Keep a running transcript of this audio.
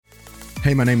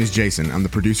Hey, my name is Jason. I'm the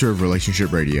producer of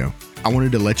Relationship Radio. I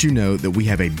wanted to let you know that we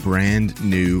have a brand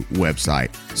new website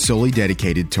solely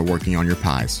dedicated to working on your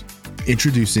pies.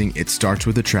 Introducing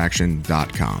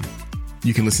itstartswithattraction.com.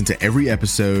 You can listen to every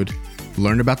episode,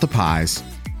 learn about the pies,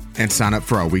 and sign up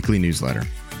for our weekly newsletter.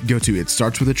 Go to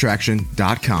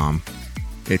itstartswithattraction.com.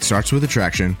 It starts with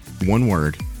attraction, one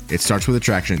word,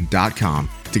 itstartswithattraction.com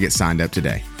to get signed up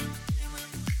today.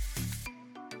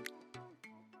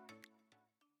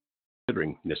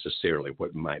 Considering necessarily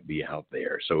what might be out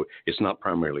there. So it's not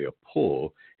primarily a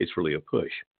pull, it's really a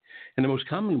push. And the most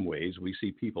common ways we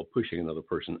see people pushing another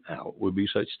person out would be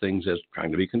such things as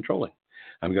trying to be controlling.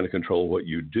 I'm going to control what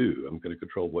you do. I'm going to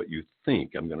control what you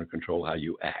think. I'm going to control how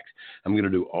you act. I'm going to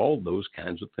do all those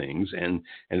kinds of things. And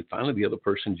finally, the other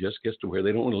person just gets to where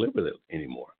they don't want to live with it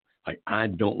anymore. Like, I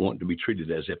don't want to be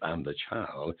treated as if I'm the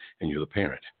child and you're the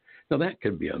parent. Now, that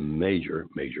could be a major,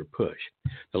 major push.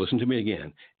 Now, listen to me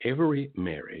again. Every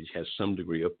marriage has some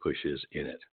degree of pushes in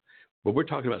it. But we're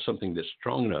talking about something that's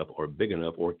strong enough or big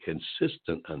enough or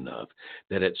consistent enough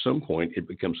that at some point it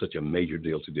becomes such a major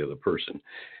deal to the other person.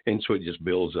 And so it just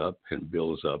builds up and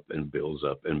builds up and builds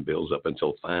up and builds up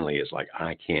until finally it's like,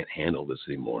 I can't handle this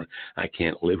anymore. I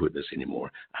can't live with this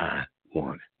anymore. I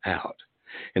want out.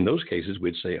 In those cases,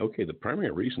 we'd say, okay, the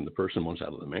primary reason the person wants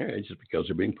out of the marriage is because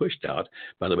they're being pushed out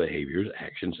by the behaviors,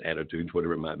 actions, attitudes,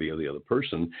 whatever it might be of the other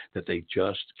person that they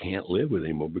just can't live with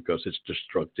anymore because it's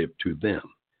destructive to them.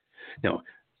 Now,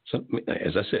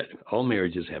 as I said, all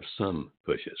marriages have some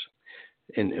pushes.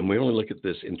 And we only look at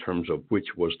this in terms of which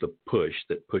was the push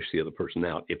that pushed the other person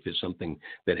out, if it's something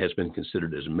that has been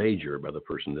considered as major by the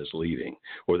person that's leaving,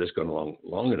 or that's gone along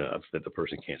long enough that the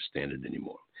person can't stand it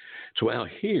anymore. So out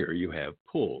here you have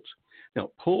pulls.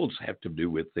 Now, pulls have to do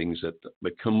with things that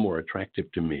become more attractive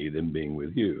to me than being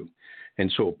with you. And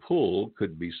so a pull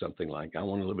could be something like, I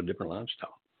want to live a different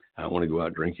lifestyle. I want to go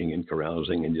out drinking and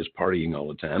carousing and just partying all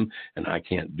the time, and I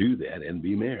can't do that and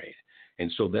be married.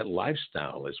 And so that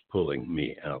lifestyle is pulling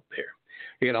me out there.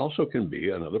 It also can be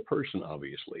another person,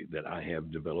 obviously, that I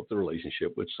have developed a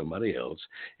relationship with somebody else,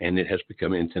 and it has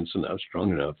become intense enough, strong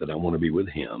enough that I want to be with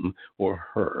him or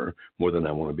her more than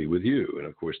I want to be with you. And,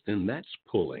 of course, then that's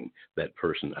pulling that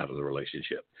person out of the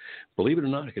relationship. Believe it or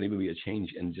not, it can even be a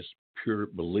change in just pure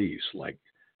beliefs, like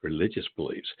religious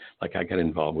beliefs. Like, I got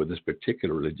involved with this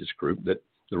particular religious group that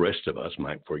the rest of us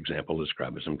might, for example,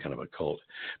 describe as some kind of a cult,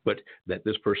 but that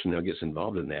this person now gets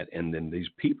involved in that, and then these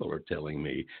people are telling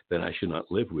me that I should not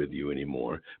live with you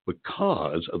anymore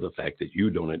because of the fact that you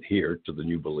don't adhere to the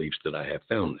new beliefs that I have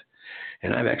found.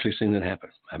 And I've actually seen that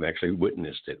happen. I've actually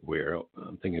witnessed it where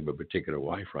I'm thinking of a particular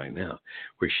wife right now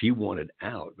where she wanted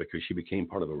out because she became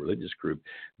part of a religious group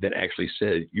that actually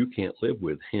said, you can't live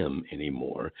with him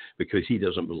anymore because he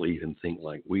doesn't believe and think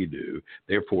like we do.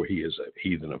 Therefore, he is a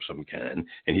heathen of some kind,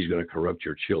 and he's going to corrupt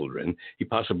your children. He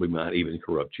possibly might even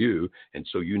corrupt you. And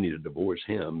so you need to divorce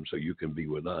him so you can be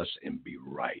with us and be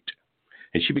right.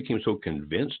 And she became so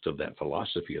convinced of that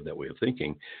philosophy, of that way of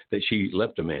thinking, that she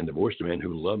left a man, divorced a man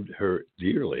who loved her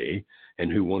dearly and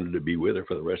who wanted to be with her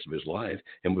for the rest of his life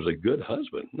and was a good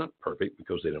husband. Not perfect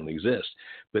because they don't exist,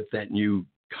 but that new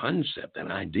concept,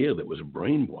 that idea that was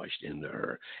brainwashed into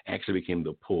her actually became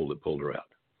the pull that pulled her out.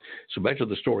 So back to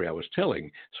the story I was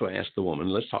telling. So I asked the woman,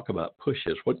 let's talk about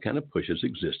pushes. What kind of pushes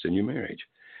exist in your marriage?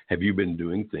 Have you been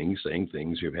doing things, saying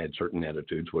things, you've had certain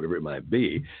attitudes, whatever it might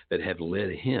be, that have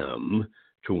led him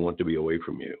to want to be away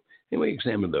from you? And we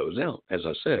examined those. Now, as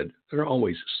I said, there are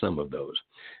always some of those.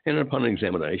 And upon an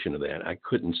examination of that, I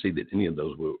couldn't see that any of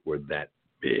those were that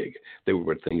big. They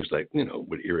were things like,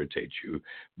 would irritate you,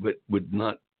 but would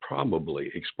not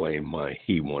probably explain why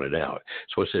he wanted out.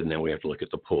 So I said, now we have to look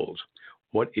at the pulls.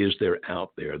 What is there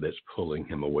out there that's pulling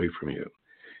him away from you?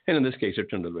 And in this case, it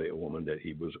turned out to be a woman that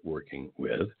he was working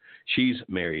with. She's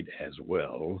married as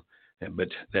well, but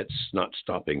that's not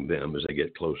stopping them as they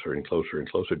get closer and closer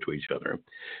and closer to each other.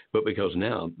 But because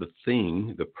now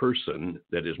the person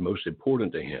that is most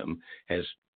important to him has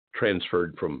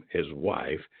transferred from his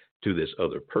wife to this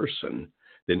other person,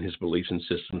 then his beliefs and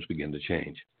systems begin to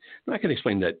change. And I can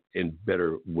explain that in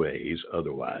better ways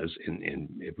otherwise, and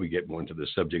if we get more into the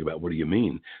subject about what do you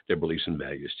mean their beliefs and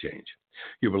values change.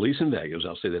 Your beliefs and values,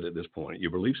 I'll say that at this point,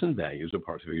 your beliefs and values are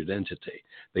parts of your identity.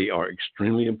 They are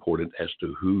extremely important as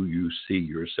to who you see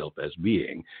yourself as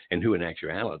being and who in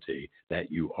actuality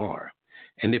that you are.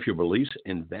 And if your beliefs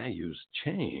and values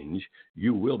change,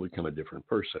 you will become a different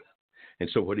person. And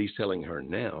so what he's telling her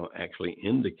now actually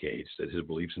indicates that his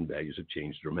beliefs and values have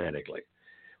changed dramatically.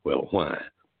 Well, why?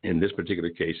 In this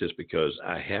particular case, it's because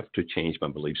I have to change my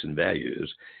beliefs and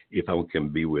values if I can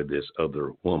be with this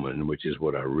other woman, which is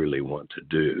what I really want to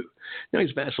do. Now,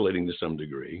 he's vacillating to some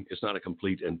degree. It's not a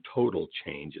complete and total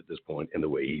change at this point in the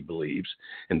way he believes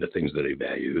and the things that he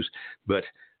values,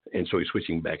 and so he's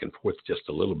switching back and forth just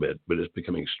a little bit, but it's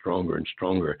becoming stronger and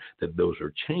stronger that those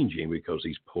are changing because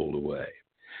he's pulled away.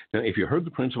 Now, if you heard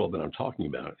the principle that I'm talking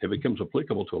about, it becomes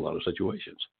applicable to a lot of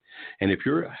situations. And if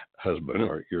your husband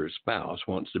or your spouse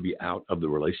wants to be out of the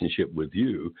relationship with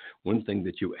you, one thing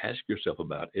that you ask yourself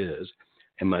about is,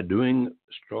 am I doing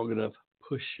strong enough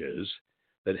pushes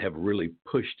that have really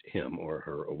pushed him or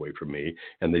her away from me,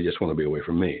 and they just want to be away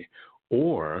from me?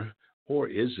 Or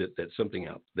is it that something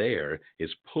out there is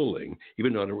pulling,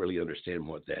 even though I don't really understand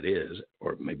what that is,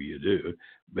 or maybe you do,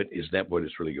 but is that what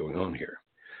is really going on here?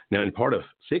 Now, in part of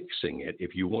fixing it,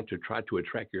 if you want to try to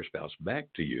attract your spouse back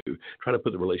to you, try to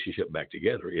put the relationship back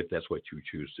together, if that's what you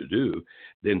choose to do,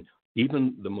 then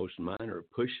even the most minor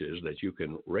pushes that you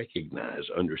can recognize,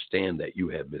 understand that you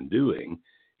have been doing,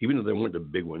 even though they weren't the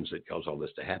big ones that caused all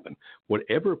this to happen,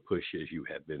 whatever pushes you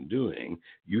have been doing,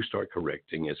 you start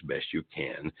correcting as best you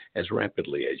can, as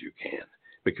rapidly as you can,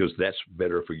 because that's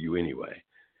better for you anyway.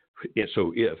 And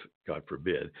so if, God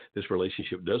forbid, this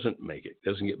relationship doesn't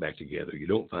get back together, you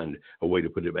don't find a way to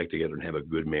put it back together and have a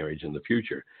good marriage in the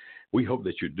future, we hope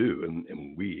that you do,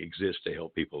 and we exist to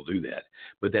help people do that.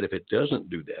 But that if it doesn't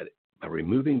do that,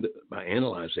 by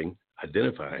analyzing,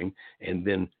 identifying, and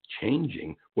then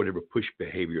changing whatever push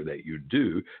behavior that you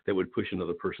do that would push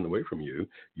another person away from you,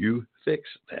 you fix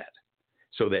that.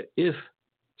 So that if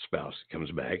spouse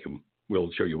comes back, and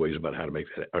we'll show you ways about how to make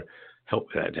that, or help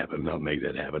that happen, not make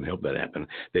that happen, help that happen,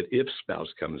 that if spouse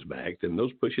comes back, then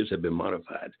those pushes have been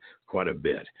modified quite a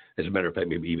bit. As a matter of fact,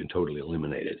 maybe even totally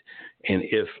eliminated. And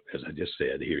if, as I just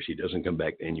said, he or she doesn't come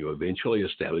back and you eventually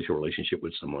establish a relationship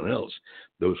with someone else,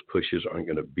 those pushes aren't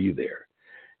going to be there.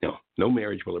 Now, no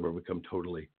marriage will ever become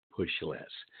totally pushless.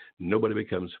 Nobody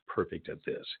becomes perfect at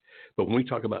this. But when we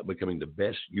talk about becoming the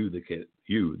best you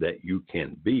that you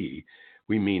can be,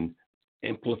 we mean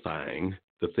amplifying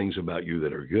the things about you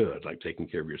that are good, like taking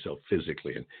care of yourself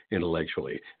physically and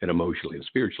intellectually and emotionally and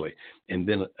spiritually, and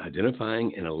then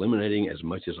identifying and eliminating as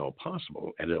much as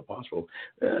possible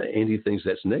any things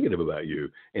that's negative about you.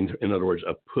 In other words,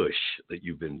 a push that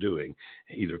you've been doing,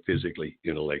 either physically,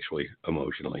 intellectually,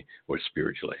 emotionally, or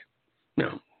spiritually.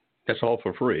 Now, that's all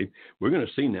for free. We're going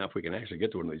to see now if we can actually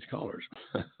get to one of these callers,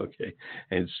 okay,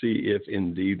 and see if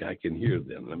indeed I can hear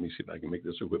them. Let me see if I can make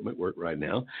this equipment work right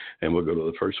now. And we'll go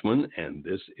to the first one, and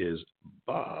this is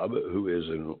Bob, who is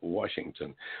in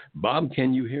Washington. Bob,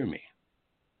 can you hear me?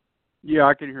 Yeah,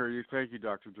 I can hear you. Thank you,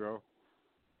 Dr. Joe.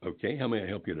 Okay, how may I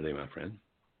help you today, my friend?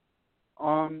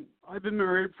 I've been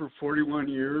married for 41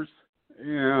 years,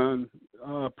 and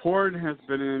porn has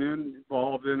been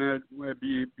involved in it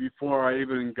before I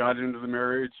even got into the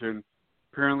marriage, and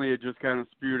apparently it just kind of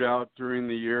spewed out during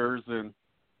the years, and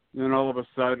then all of a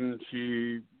sudden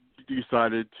she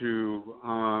decided to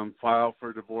file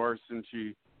for divorce, and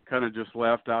she kind of just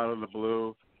left out of the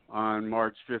blue on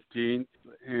March 15th,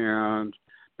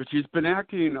 but she's been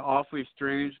acting awfully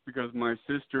strange because my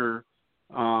sister,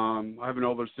 I have an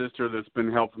older sister that's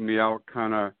been helping me out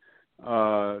kind of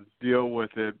deal with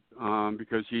it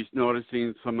because she's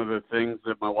noticing some of the things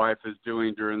that my wife is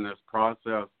doing during this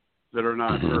process that are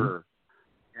not her.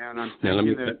 And I'm thinking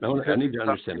I need to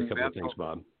understand a couple of things,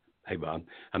 Bob. Hey, Bob,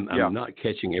 I'm not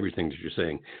catching everything that you're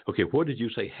saying. Okay, what did you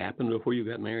say happened before you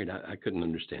got married? I couldn't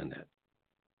understand that.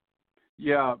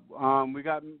 Yeah,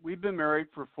 we've been married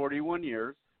for 41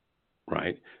 years.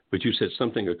 Right, but you said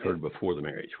something occurred before the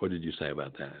marriage. What did you say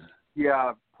about that?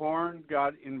 Yeah, porn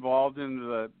got involved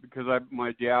because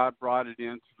my dad brought it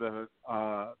into the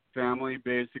family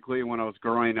basically when I was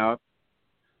growing up.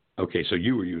 Okay, so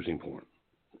you were using porn,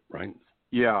 right?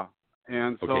 Yeah,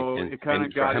 and so it kind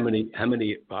of got. How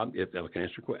many? Bob, if I can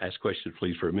ask questions,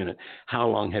 please, for a minute. How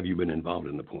long have you been involved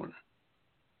in the porn?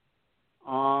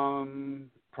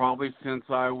 Probably since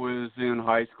I was in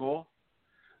high school.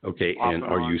 Okay, and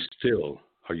are you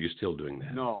still doing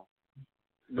that? No.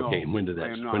 Okay, and when did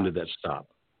that stop?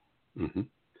 Mm-hmm.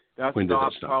 That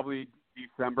stopped probably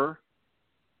December.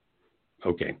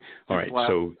 Okay, all right.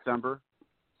 So December.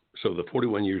 So the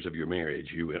 41 years of your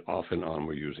marriage, you off and on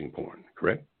were using porn,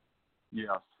 correct?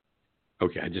 Yes.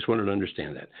 Okay, I just wanted to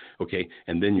understand that. Okay,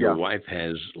 and then your wife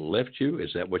has left you.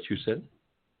 Is that what you said?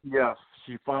 Yes,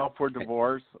 she filed for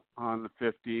divorce on the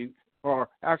 15th, or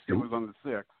actually it was on the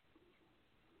 6th.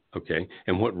 Okay,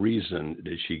 and what reason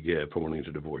did she give for wanting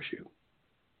to divorce you?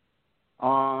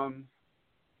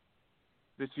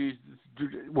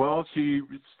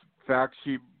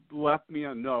 She left me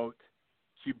a note.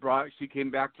 she came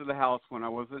back to the house when I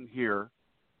wasn't here,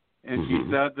 and she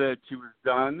Mm-hmm. said that she was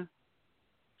done.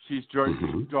 She's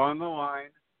Mm-hmm. drawn the line,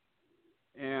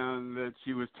 and that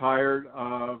she was tired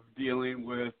of dealing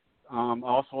with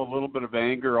also a little bit of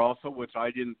anger also, which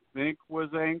I didn't think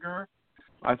was anger.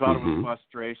 I thought it was Mm-hmm.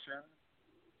 frustration.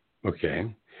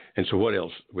 Okay. And so what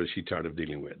else was she tired of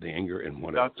dealing with? The anger and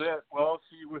what That's else? it. Well,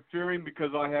 she was fearing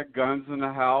because I had guns in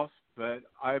the house, but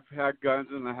I've had guns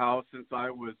in the house since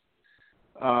I was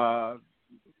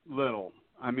little.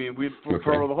 I mean,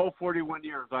 for the whole 41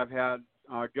 years, I've had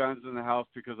guns in the house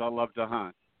because I love to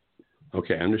hunt.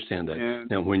 Okay, I understand that. And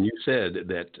Now, when you said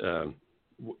that,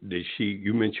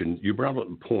 you brought up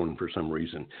porn for some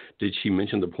reason. Did she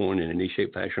mention the porn in any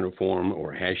shape, fashion, or form,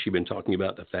 or has she been talking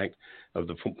about the fact of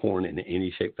the porn in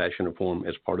any shape, fashion, or form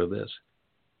as part of this?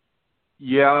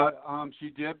 yeah,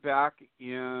 she did back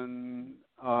in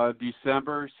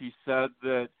December. She said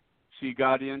that she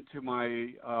got into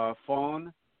my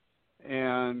phone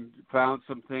and found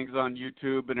some things on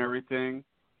YouTube and everything.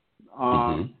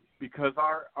 Because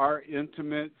our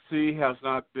intimacy has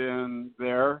not been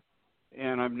there,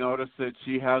 and I've noticed that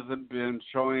she hasn't been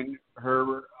showing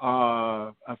her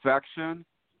affection,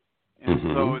 and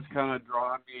so it's kind of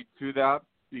drawn me to that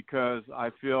because I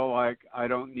feel like I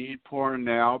don't need porn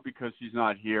now because she's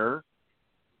not here.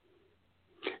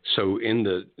 So in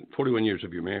the 41 years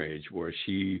of your marriage, was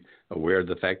she aware of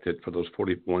the fact that for those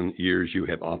 41 years you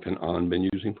have off and on been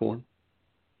using porn?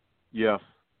 Yes.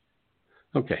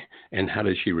 Okay. And how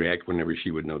did she react whenever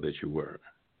she would know that you were?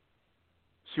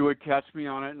 She would catch me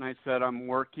on it, and I said, I'm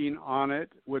working on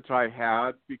it, which I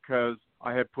had because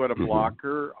I had put a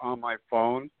blocker on my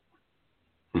phone.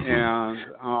 And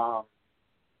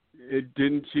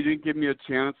she didn't give me a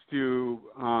chance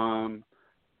to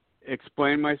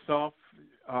explain myself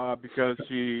because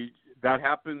that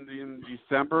happened in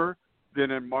December.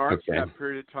 Then in March, that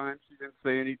period of time, she didn't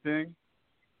say anything.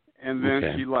 And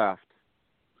then she left.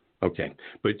 Okay.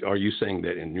 But are you saying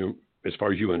that as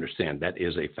far as you understand, that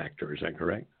is a factor? Is that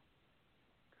correct?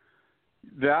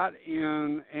 That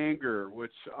and anger,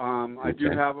 which I do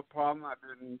have a problem. I've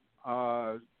been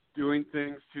doing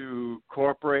things to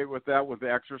cooperate with that, with the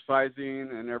exercising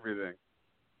and everything.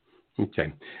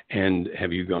 Okay. And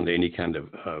have you gone to any kind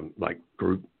of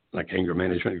group, like anger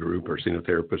management group, or seen a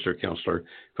therapist or counselor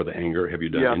for the anger? Have you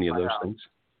done any of those things?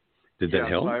 Did that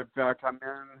help? In fact,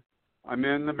 I'm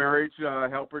in the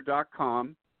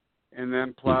marriagehelper.com, and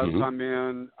then plus I'm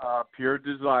in Pure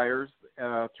Desires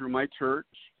through my church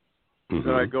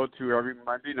that I go to every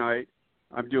Monday night.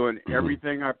 I'm doing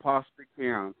everything I possibly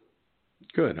can.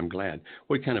 Good. I'm glad.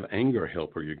 What kind of anger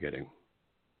help are you getting?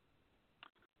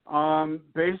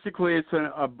 Basically, it's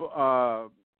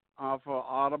off of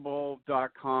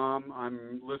audible.com.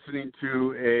 I'm listening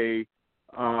to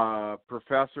a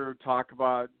professor talk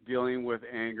about dealing with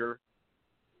anger.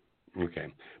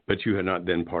 Okay. But you have not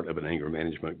been part of an anger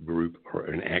management group or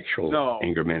an actual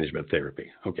anger management therapy.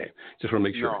 Okay. Just want to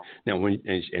make sure. No. Now,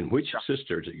 which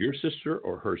sister, is it your sister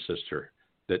or her sister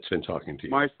that's been talking to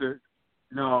you?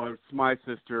 No, it's my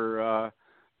sister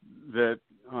that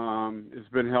has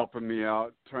been helping me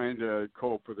out, trying to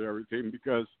cope with everything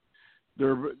because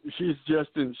she's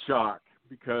just in shock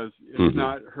because it's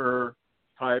not her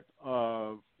type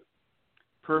of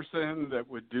person that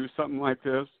would do something like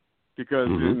this. Because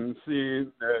in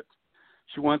seeing that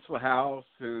she wants the house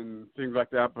and things like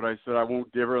that, but I said I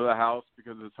won't give her the house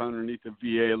because it's underneath a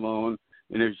VA loan,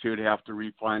 and if she would have to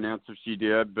refinance if she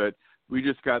did. But we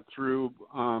just got through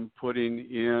putting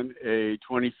in a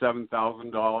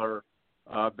 $27,000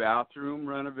 bathroom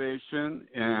renovation,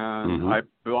 and I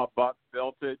built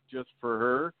it just for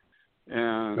her,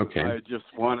 and I just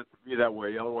want it to be that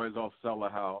way. Otherwise, I'll sell the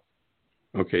house.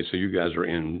 Okay, so you guys are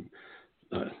in...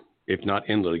 if not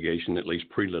in litigation, at least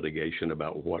pre-litigation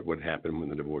about what would happen when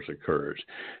the divorce occurs.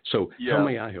 So how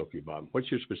may I help you, Bob? What's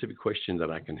your specific question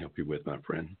that I can help you with, my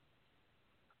friend?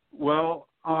 Well,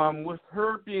 with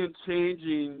her the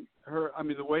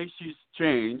way she's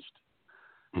changed,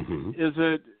 it's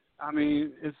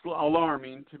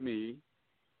alarming to me.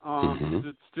 Is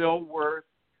it still worth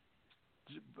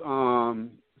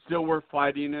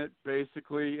fighting it,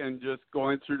 basically, and just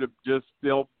going through to just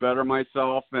still better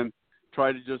myself and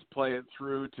try to just play it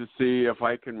through to see if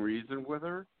I can reason with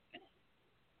her?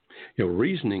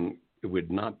 Reasoning would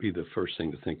not be the first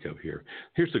thing to think of here.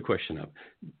 Here's the question of: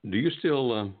 Do you still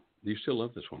love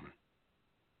this woman?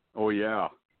 Oh yeah.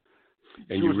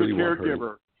 And she you really was a want caregiver.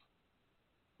 her?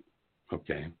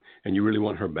 Okay. And you really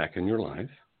want her back in your life?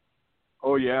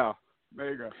 Oh yeah,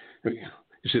 mega.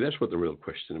 You see, that's what the real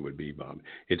question would be, Bob.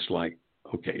 It's like,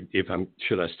 okay,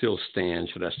 should I still stand?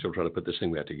 Should I still try to put this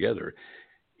thing back together?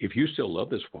 if you still love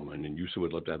this woman and you still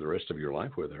would love to have the rest of your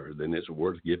life with her, then it's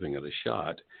worth giving it a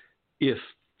shot if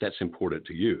that's important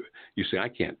to you. You say, I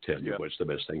can't tell you what's the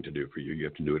best thing to do for you. You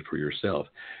have to do it for yourself.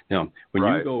 Now, when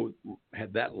you go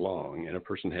had that long and a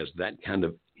person has that kind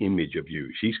of image of you,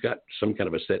 she's got some kind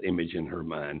of a set image in her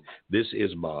mind. This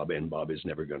is Bob, and Bob is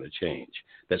never going to change.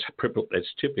 That's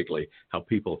typically how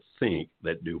people think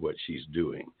that do what she's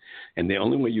doing. And the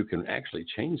only way you can actually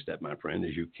change that, my friend,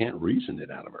 is you can't reason it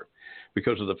out of her,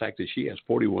 because of the fact that she has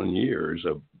 41 years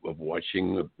of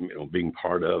watching, of, being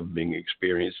part of, being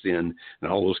experienced in,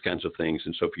 and all those kinds of things.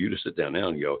 And so for you to sit down now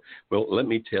and go, well, let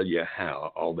me tell you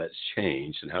how all that's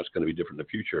changed and how it's going to be different in the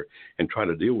future, and try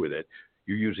to deal with it,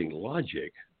 you're using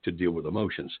logic to deal with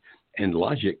emotions. And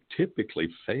logic typically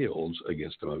fails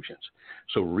against emotions.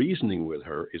 So reasoning with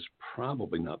her is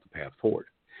probably not the path forward.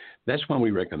 That's why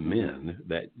we recommend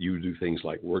that you do things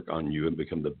like work on you and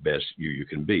become the best you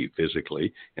can be,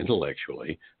 physically,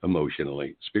 intellectually,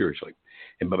 emotionally, spiritually.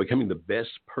 And by becoming the best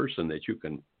person that you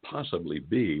can possibly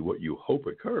be, what you hope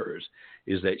occurs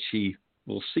is that she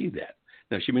will see that.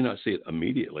 Now, she may not see it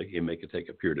immediately. It may take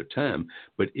a period of time.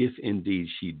 But if indeed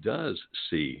she does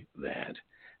see that,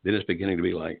 then it's beginning to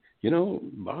be like,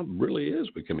 Bob really is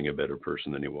becoming a better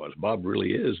person than he was. Bob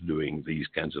really is doing these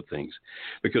kinds of things.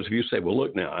 Because if you say, well,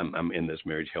 look, now I'm in this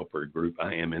marriage helper group.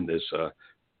 I am in this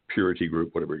purity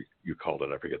group, whatever you called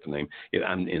it. I forget the name.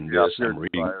 I'm in this. I'm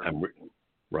reading.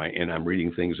 And I'm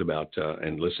reading things about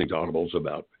and listening to audibles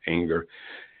about anger.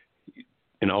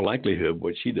 In all likelihood,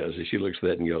 what she does is she looks at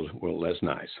that and goes, well, that's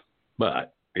nice,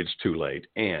 but it's too late,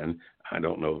 and I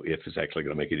don't know if it's actually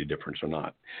going to make any difference or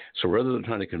not. So rather than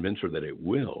trying to convince her that it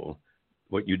will,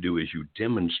 what you do is you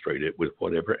demonstrate it with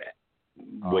whatever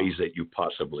ways that you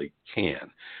possibly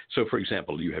can. So, for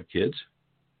example, do you have kids?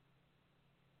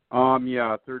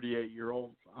 Yeah,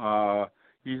 38-year-old.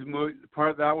 He's moved.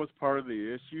 That was part of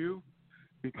the issue,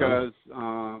 because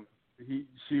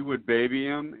she would baby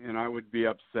him, and I would be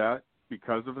upset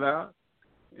because of that.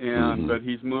 And but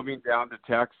he's moving down to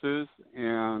Texas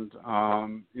and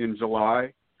in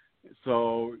July.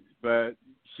 So, but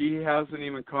she hasn't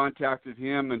even contacted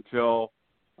him until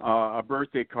a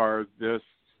birthday card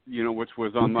which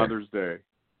was on Mother's Day.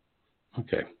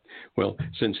 Okay. Well,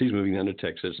 since he's moving down to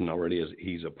Texas and already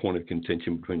he's a point of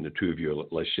contention between the two of you,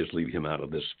 let's just leave him out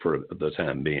of this for the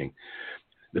time being.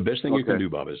 The best thing you can do,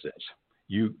 Bob, is this.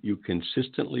 You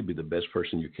consistently be the best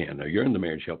person you can. Now, you're in the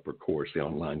Marriage Helper course, the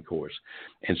online course.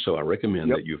 And so I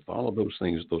recommend that you follow those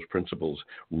things, those principles,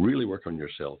 really work on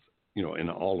yourself, in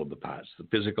all of the parts, the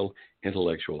physical,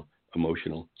 intellectual,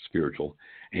 emotional, spiritual,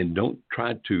 and don't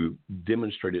try to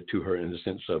demonstrate it to her in the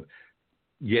sense of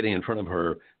getting in front of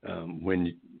her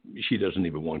when she doesn't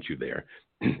even want you there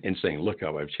and saying, look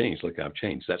how I've changed, look how I've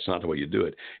changed. That's not the way you do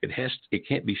it. It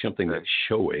can't be something that's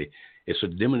showy. It's a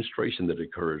demonstration that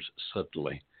occurs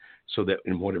subtly, so that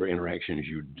in whatever interactions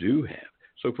you do have.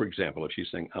 So, for example, if she's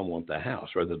saying, I want the house,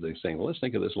 rather than saying, well, let's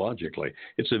think of this logically.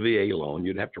 It's a VA loan.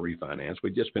 You'd have to refinance. We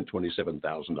just spent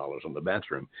 $27,000 on the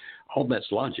bathroom. All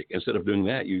that's logic. Instead of doing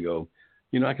that, you go,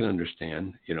 I can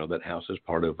understand, that house is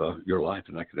part of your life,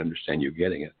 and I can understand you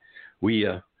getting it.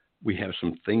 We have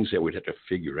some things that we'd have to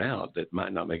figure out that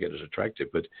might not make it as attractive,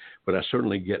 but I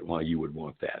certainly get why you would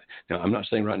want that. Now, I'm not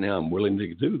saying right now I'm willing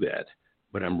to do that,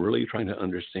 but I'm really trying to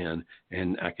understand,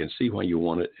 and I can see why you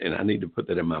want it, and I need to put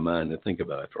that in my mind and think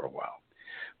about it for a while.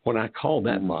 What I call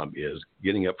that, Bob, is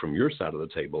getting up from your side of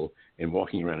the table and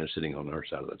walking around and sitting on our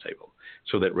side of the table,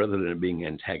 so that rather than it being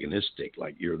antagonistic,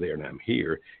 like you're there and I'm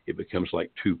here, it becomes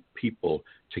like two people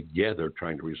together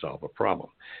trying to resolve a problem.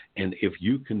 And if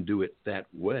you can do it that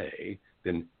way,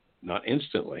 then not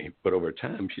instantly, but over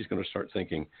time, she's going to start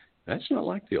thinking, that's not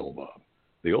like the old Bob.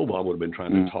 The old Bob would have been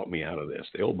trying to talk me out of this.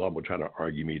 The old Bob would try to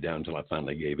argue me down until I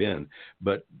finally gave in.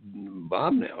 But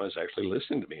Bob now is actually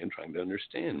listening to me and trying to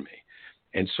understand me.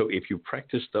 And so if you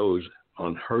practice those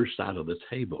on her side of the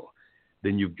table,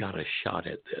 then you've got a shot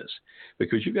at this,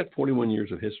 because you've got 41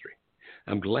 years of history.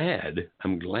 I'm glad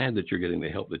that you're getting the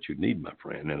help that you need, my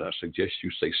friend, and I suggest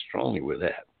you stay strongly with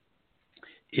that.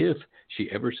 If she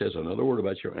ever says another word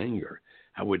about your anger,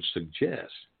 I would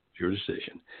suggest, it's your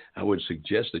decision, I would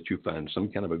suggest that you find some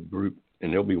kind of a group,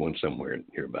 and there'll be one somewhere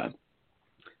nearby.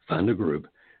 Find a group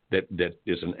that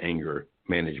is an anger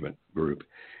management group,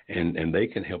 and they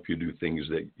can help you do things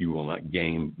that you will not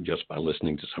gain just by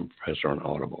listening to some professor on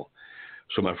Audible.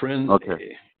 So, my friend,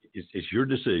 it's your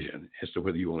decision as to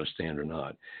whether you want to stand or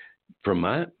not. From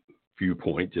my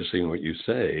viewpoint, just seeing what you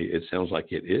say, it sounds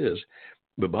like it is.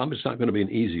 But, Bob, it's not going to be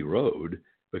an easy road,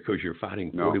 because you're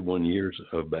fighting 41 years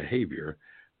of behavior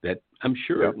That I'm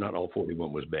sure Yep. not all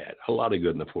 41 was bad. A lot of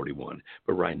good in the 41,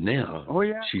 but right now Oh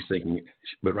yeah. she's thinking.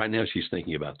 But right now she's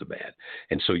thinking about the bad,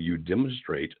 and so you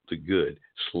demonstrate the good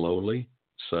slowly,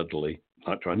 subtly,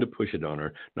 not trying to push it on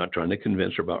her, not trying to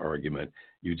convince her by argument.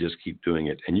 You just keep doing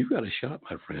it, and you've got a shot,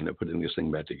 my friend, at putting this thing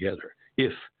back together.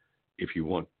 If you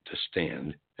want to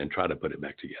stand and try to put it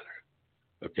back together.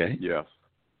 Okay. Yes.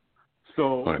 So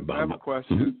All right, Bob. I have a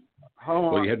question. Mm-hmm. How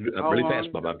long? Well, you had really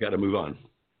fast, Bob. I've got to move on.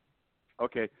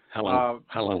 Okay. How long?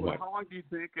 How long? What? How long do you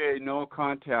think a no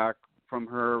contact from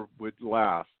her would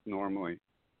last normally?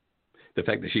 The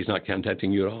fact that she's not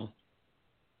contacting you at all?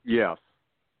 Yes.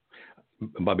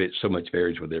 Bobby, it so much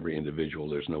varies with every individual.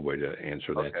 There's no way to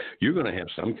answer that. Okay. You're going to have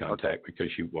some contact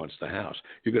because she wants the house.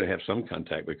 You're going to have some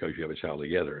contact because you have a child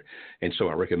together. And so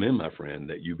I recommend, my friend,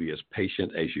 that you be as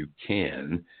patient as you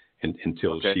can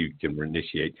until she can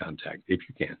initiate contact, if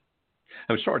you can.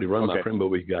 I'm sorry to run, my friend, but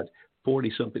we've got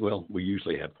 40-something. Well, we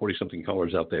usually have 40-something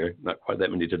callers out there. Not quite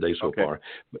that many today so far.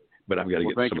 But I've got to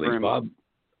get some of these. Bob,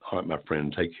 all right, my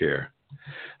friend, take care.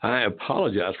 I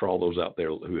apologize for all those out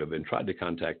there who have been trying to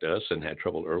contact us and had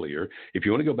trouble earlier. If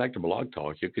you want to go back to Blog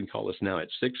Talk, you can call us now at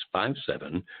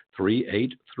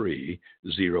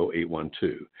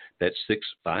 657-383-0812. That's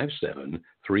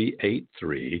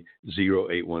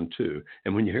 657-383-0812.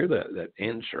 And when you hear that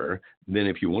answer, then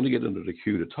if you want to get into the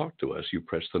queue to talk to us, you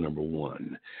press the number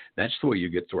 1. That's the way you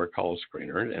get to our call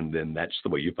screener, and then that's the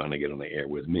way you finally get on the air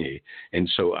with me. And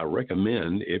so I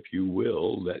recommend, if you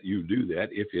will, that you do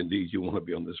that if indeed you want to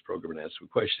be on this program and ask some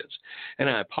questions. And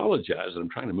I apologize that I'm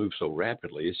trying to move so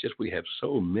rapidly. It's just we have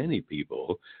so many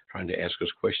people trying to ask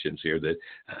us questions here that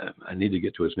I need to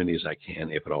get to as many as I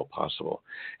can, if at all possible.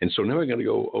 And so now we're going to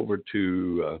go over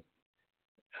to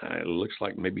it looks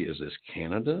like maybe, is this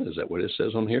Canada? Is that what it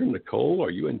says on here? Nicole, are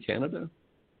you in Canada?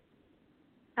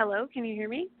 Hello, can you hear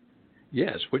me?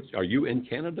 Yes. Are you in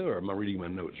Canada, or am I reading my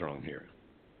notes wrong here?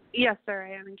 Yes, sir,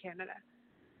 I am in Canada.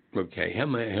 Okay. How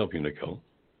may I help you, Nicole?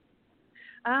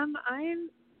 I'm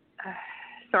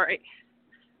sorry.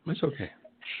 That's okay.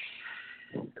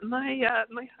 My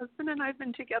husband and I have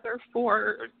been together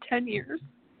for 10 years,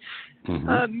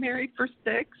 married for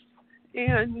 6,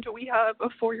 and we have a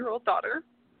 4-year-old daughter.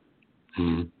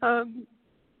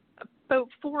 About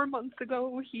 4 months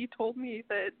ago, he told me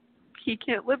that he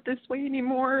can't live this way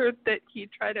anymore, that he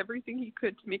tried everything he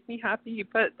could to make me happy,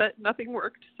 but that nothing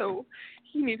worked, so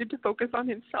he needed to focus on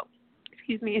himself,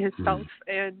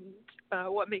 and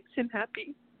what makes him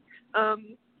happy.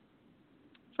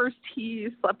 First, he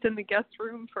slept in the guest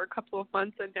room for a couple of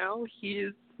months, and now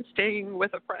he's staying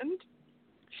with a friend.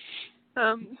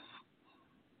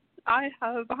 I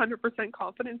have 100%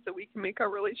 confidence that we can make our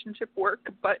relationship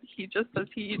work, but he just says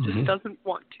he just doesn't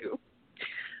want to.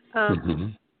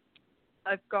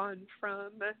 I've gone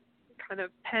from kind of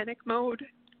panic mode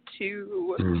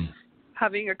to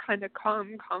having a kind of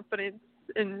calm confidence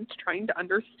and trying to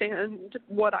understand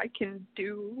what I can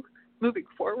do moving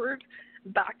forward,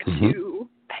 back to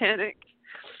panic.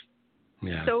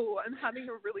 Yeah. So I'm having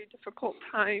a really difficult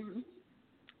time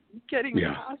getting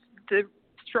past the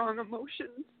strong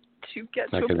emotions to get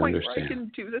to a point where I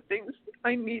can do the things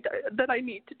I need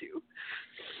to do.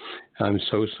 I'm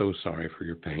so sorry for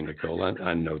your pain, Nicole.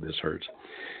 I know this hurts.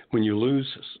 When you lose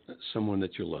someone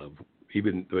that you love,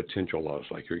 even the potential loss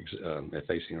like you're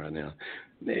facing right now,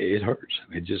 it hurts.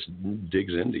 It just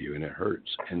digs into you and it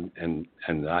hurts. And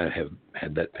I have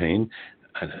had that pain,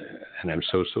 and I'm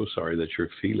so sorry that you're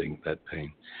feeling that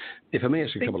pain. If I may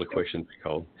ask a couple of questions,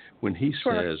 Nicole, when he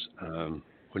says,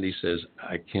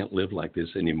 I can't live like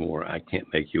this anymore, I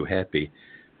can't make you happy,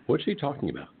 what's he talking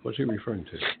about? What's he referring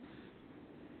to?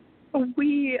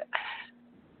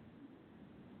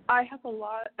 I have a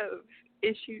lot of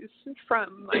issues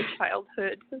from my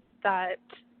childhood that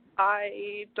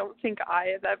I don't think I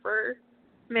have ever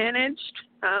managed.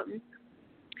 I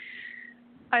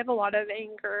have a lot of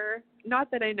anger.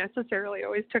 Not that I necessarily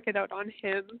always took it out on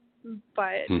him,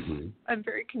 but I'm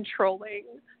very controlling.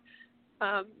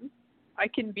 I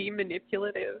can be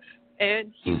manipulative,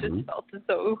 and he just felt as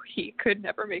though he could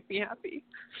never make me happy,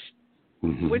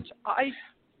 which I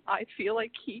feel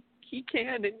like he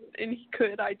can and he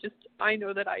could. I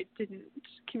know that I didn't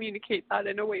communicate that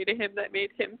in a way to him that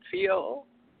made him feel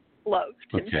loved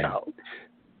himself.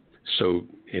 So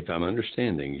if I'm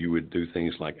understanding, you would do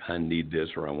things like, I need this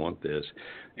or I want this,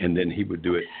 and then he would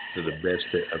do it to the best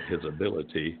of his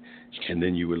ability, and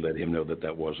then you would let him know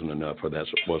that wasn't enough or that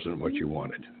wasn't what you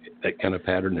wanted. That kind of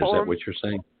pattern, is that what you're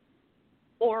saying?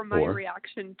 Or my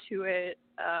reaction to it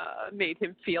made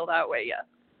him feel that way, yes.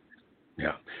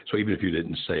 Yeah. So even if you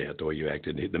didn't say it, the way you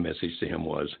acted, the message to him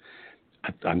was,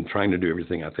 I'm trying to do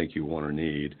everything I think you want or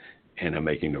need, and I'm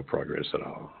making no progress at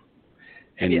all.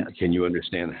 And Yes. can you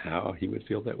understand how he would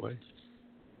feel that way?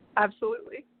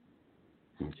 Absolutely.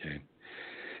 Okay.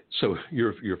 So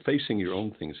you're facing your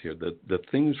own things here, the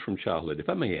things from childhood. If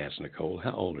I may ask, Nicole,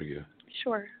 how old are you?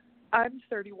 Sure. I'm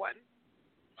 31.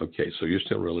 Okay, so you're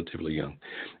still relatively young.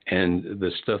 And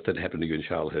the stuff that happened to you in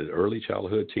childhood, early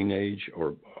childhood, teenage,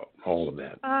 or all of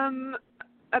that?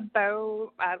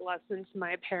 About adolescence,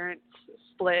 my parents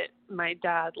split, my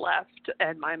dad left,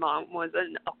 and my mom was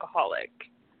an alcoholic.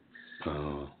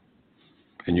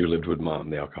 And you lived with mom,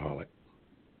 the alcoholic?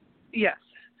 Yes.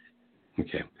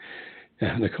 Okay.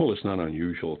 Nicole, it's not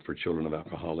unusual for children of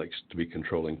alcoholics to be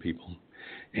controlling people.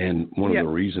 And one of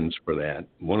the reasons for that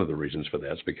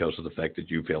is because of the fact that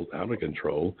you felt out of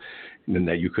control and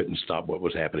that you couldn't stop what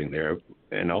was happening there.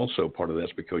 And also part of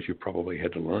that's because you probably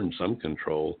had to learn some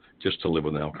control just to live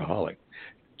with an alcoholic.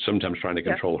 Sometimes trying to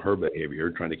control her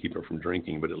behavior, trying to keep her from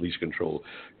drinking, but at least control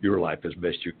your life as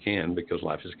best you can because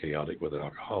life is chaotic with an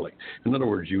alcoholic. In other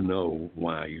words, you know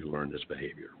why you learned this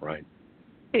behavior, right?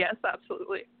 Yes,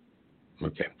 absolutely.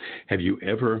 Okay. Have you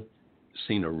ever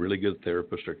seen a really good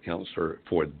therapist or counselor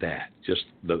for that, just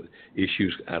the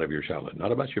issues out of your childhood,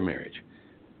 not about your marriage,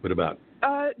 but about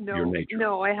your nature?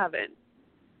 No, I haven't.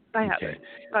 I haven't.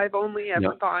 I've only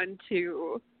ever gone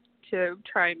to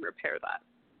try and repair that.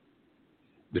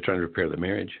 They're trying to repair the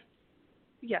marriage?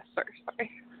 Yes, sir. Sorry.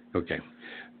 Okay.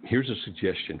 Here's a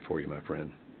suggestion for you, my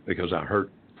friend, because I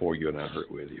hurt for you and I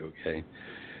hurt with you, okay?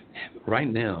 Right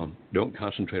now, don't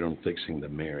concentrate on fixing the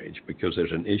marriage because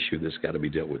there's an issue that's got to be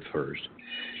dealt with first.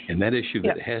 And that issue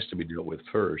that has to be dealt with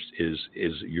first is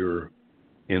your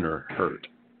inner hurt,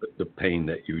 the pain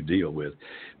that you deal with.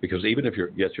 Because even if you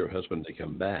get your husband to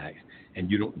come back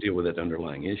and you don't deal with that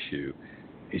underlying issue,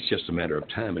 it's just a matter of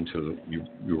time until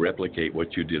you replicate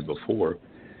what you did before.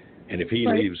 And if he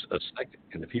leaves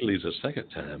a second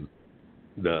time,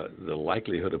 the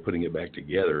likelihood of putting it back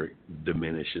together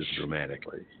diminishes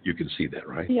dramatically. You can see that,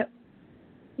 right? Yeah.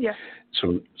 Yeah.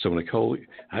 So Nicole,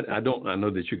 I know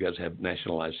that you guys have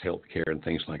nationalized health care and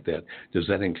things like that. Does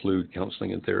that include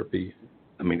counseling and therapy?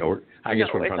 I mean, or I guess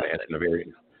what I'm trying to ask in a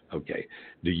very, okay.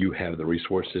 Do you have the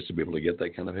resources to be able to get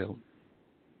that kind of help?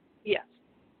 Yes.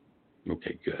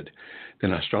 Okay, good.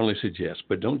 Then I strongly suggest,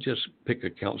 but don't just pick a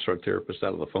counselor or therapist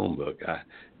out of the phone book,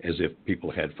 as if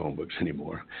people had phone books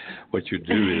anymore. What you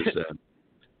do is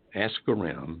ask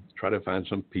around, try to find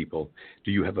some people.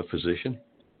 Do you have a physician?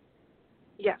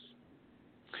 Yes.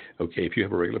 Okay, if you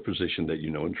have a regular physician that you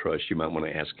know and trust, you might want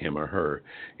to ask him or her,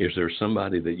 is there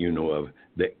somebody that you know of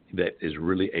that is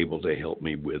really able to help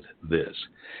me with this?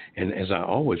 And as I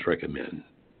always recommend,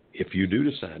 if you do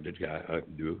decide to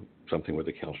do something with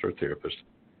a counselor or therapist,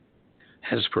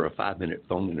 ask for a 5-minute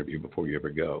phone interview before you ever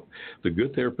go. The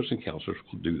good therapists and counselors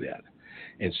will do that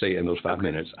and say in those 5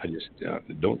 minutes, I just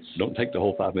don't take the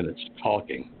whole 5 minutes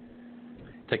talking.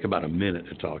 Take about a minute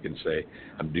to talk and say,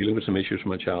 I'm dealing with some issues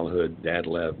from my childhood. Dad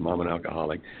left, mom an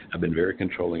alcoholic. I've been very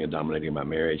controlling and dominating my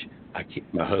marriage.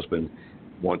 My husband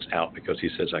wants out because he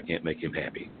says I can't make him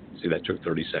happy. See, that took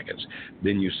 30 seconds.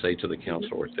 Then you say to the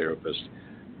counselor or therapist,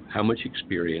 how much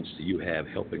experience do you have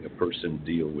helping a person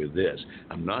deal with this?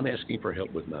 I'm not asking for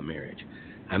help with my marriage.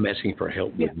 I'm asking for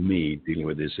help with me dealing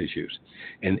with these issues.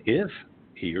 And if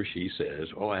he or she says,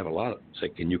 I have a lot, say,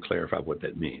 can you clarify what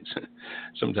that means?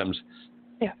 Sometimes,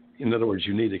 in other words,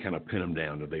 you need to kind of pin them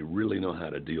down. Do they really know how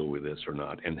to deal with this or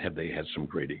not? And have they had some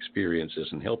great experiences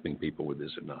in helping people with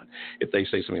this or not? If they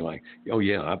say something like,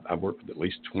 I've worked with at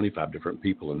least 25 different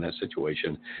people in that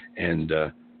situation, and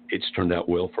it's turned out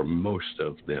well for most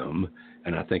of them,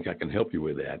 and I think I can help you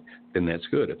with that, then that's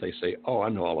good. If they say, I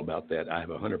know all about that, I have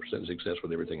 100% success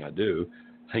with everything I do,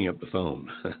 hang up the phone,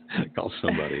 call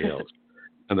somebody else.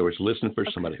 In other words, listen for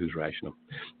somebody who's rational.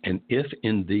 And if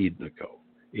indeed, Nicole,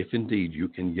 you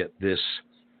can get this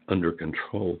under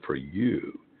control for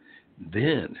you,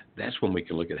 then that's when we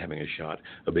can look at having a shot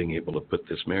of being able to put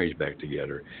this marriage back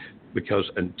together. Because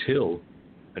until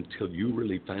you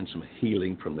really find some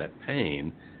healing from that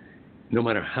pain, no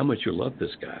matter how much you love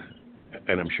this guy,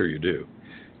 and I'm sure you do,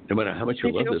 no matter how much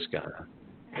you love this guy,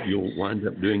 you'll wind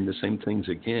up doing the same things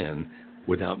again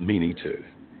without meaning to.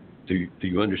 Do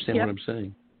you understand what I'm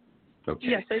saying? Okay.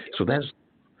 Yes, I do. So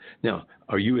now,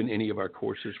 are you in any of our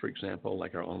courses, for example,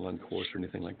 like our online course or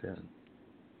anything like that?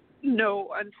 No,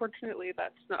 unfortunately,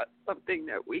 that's not something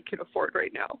that we can afford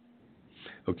right now.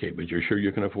 Okay, but you're sure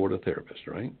you can afford a therapist,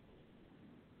 right?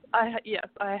 Yes,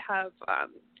 I have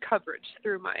coverage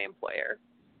through my employer.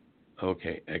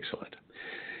 Okay, excellent.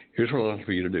 Here's what I'd like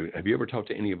for you to do. Have you ever talked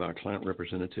to any of our client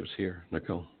representatives here,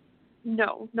 Nicole?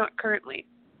 No, not currently.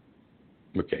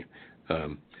 Okay.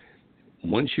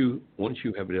 once you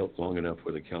have dealt long enough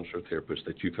with a counselor or therapist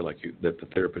that you feel like that the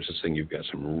therapist is saying you've got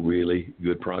some really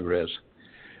good progress,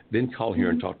 then call here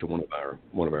and talk to one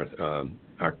of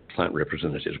our client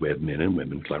representatives. We have men and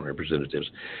women client representatives,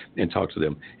 and talk to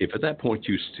them. If at that point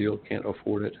you still can't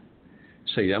afford it,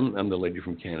 say, I'm the lady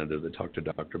from Canada that talked to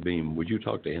Dr. Beam. Would you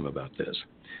talk to him about this?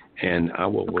 And I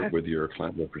will work with your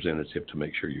client representative to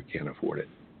make sure you can afford it.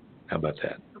 How about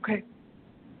that? Okay.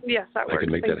 Yes, that works. I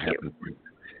can make Thank that happen for you.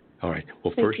 All right.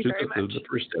 Well, Thank first you do very the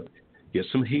first step. Get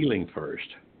some healing first,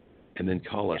 and then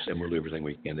call us, and we'll do everything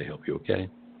we can to help you, okay?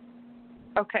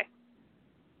 Okay.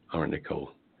 All right,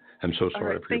 Nicole. I'm so sorry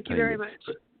for your pain. Thank you very much.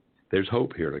 There's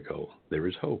hope here, Nicole. There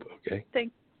is hope, okay?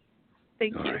 Thank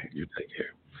you. All right. You take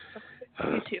care.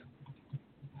 You too.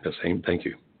 The same. Thank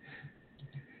you.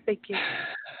 Thank you.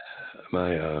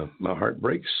 My heart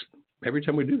breaks every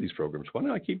time we do these programs. Why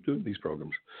do I keep doing these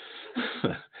programs?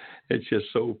 It's just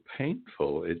so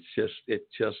painful. It just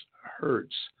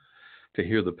hurts to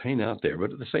hear the pain out there.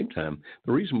 But at the same time,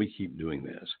 the reason we keep doing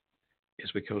this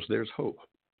is because there's hope.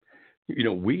 You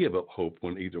know, we give up hope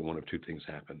when either one of two things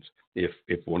happens. If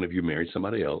one of you marries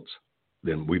somebody else,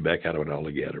 then we back out of it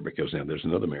altogether because now there's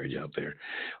another marriage out there.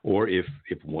 Or if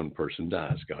one person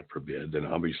dies, God forbid, then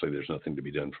obviously there's nothing to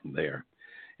be done from there.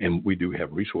 And we do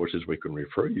have resources we can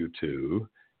refer you to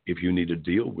if you need to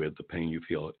deal with the pain you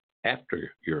feel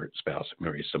after your spouse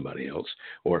marries somebody else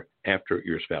or after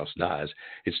your spouse dies.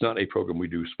 It's not a program we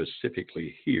do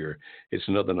specifically here. It's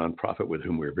another nonprofit with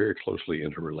whom we're very closely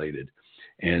interrelated.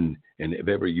 And if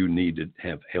ever you need to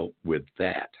have help with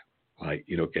that, like,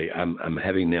 you know, okay, I'm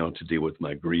having now to deal with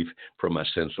my grief from my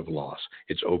sense of loss.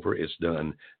 It's over. It's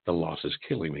done. The loss is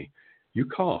killing me. You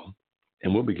call,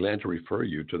 and we'll be glad to refer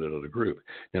you to that other group.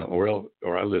 Now, or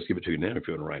I'll just give it to you now if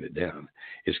you want to write it down.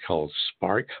 It's called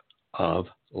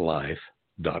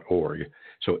sparkoflife.org.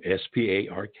 So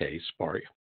SPARK, spark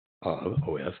of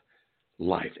OF,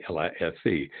 life, LIFE.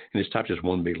 And it's typed just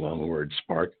one big long word,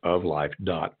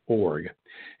 sparkoflife.org.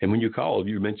 And when you call,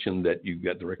 you mentioned that you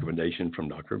got the recommendation from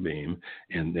Dr. Beam,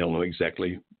 and they'll know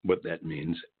exactly what that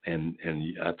means. And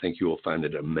I think you will find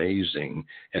it amazing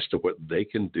as to what they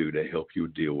can do to help you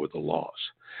deal with the loss.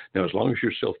 Now, as long as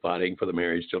you're still fighting for the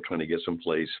marriage, still trying to get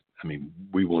someplace, I mean,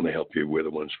 we want to help you. We're the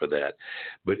ones for that.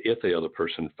 But if the other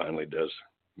person finally does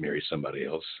marry somebody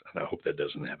else, and I hope that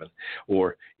doesn't happen,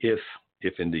 or if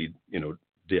indeed, you know,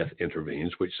 death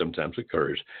intervenes, which sometimes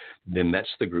occurs, then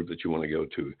that's the group that you want to go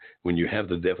to. When you have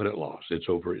the definite loss, it's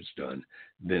over, it's done,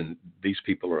 then these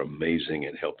people are amazing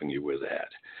at helping you with that.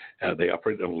 They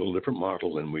operate on a little different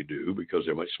model than we do because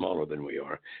they're much smaller than we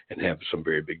are and have some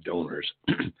very big donors.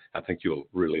 I think you'll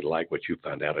really like what you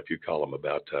find out if you call them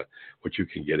about what you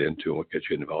can get into and what gets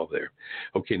you involved there.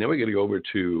 Okay, now we're going to go over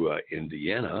to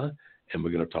Indiana, and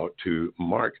we're going to talk to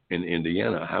Mark in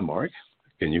Indiana. Hi, Mark.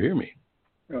 Can you hear me?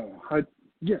 Hi.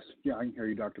 Yes. Yeah, I can hear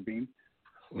you, Dr. Beam.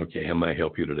 Okay. How may I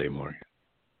help you today, Mark?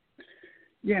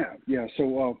 Yeah.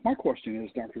 So my question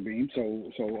is, Dr. Beam,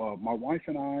 so my wife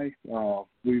and I,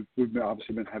 we've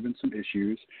obviously been having some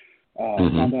issues.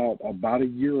 Found out about a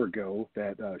year ago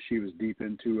that she was deep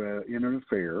into an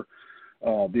affair.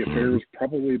 The affair has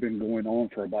probably been going on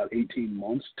for about 18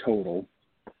 months total.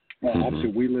 Obviously,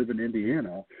 we live in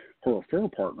Indiana. Her affair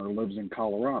partner lives in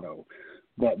Colorado.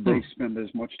 But they spend as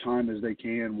much time as they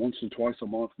can, once or twice a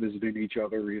month, visiting each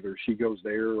other. Either she goes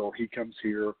there or he comes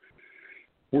here.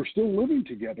 We're still living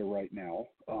together right now.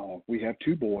 We have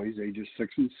two boys, ages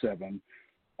 6 and 7.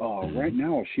 Right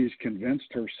now, she's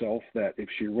convinced herself that if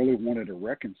she really wanted to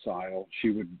reconcile,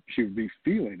 she would be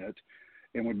feeling it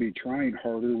and would be trying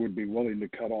harder, would be willing to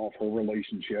cut off her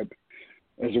relationship.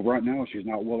 As of right now, she's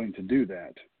not willing to do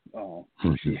that.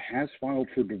 She has filed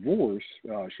for divorce.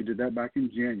 She did that back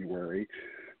in January,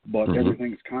 but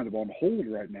everything's kind of on hold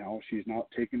right now. She's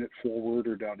not taking it forward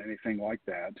or done anything like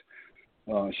that.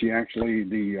 She actually,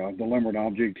 the Leonard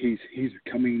Object, he's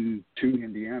coming to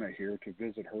Indiana here to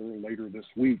visit her later this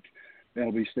week.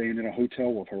 They'll be staying in a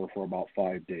hotel with her for about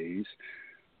 5 days.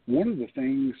 One of the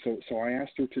things, so I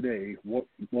asked her today, let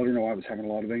her know I was having a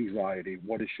lot of anxiety.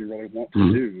 What does she really want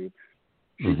to do?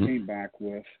 She came back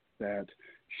with that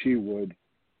she would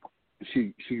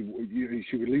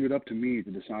leave it up to me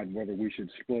to decide whether we should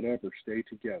split up or stay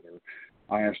together.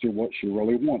 I asked her what she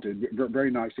really wanted.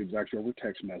 Very nice. It was actually over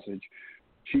text message.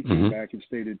 She came back and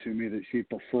stated to me that she'd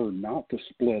prefer not to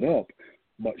split up,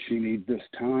 but she needs this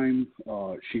time.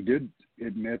 She did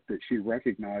admit that she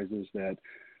recognizes that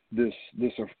this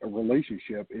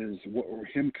relationship is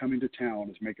him coming to town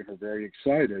is making her very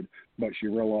excited, but she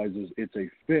realizes it's a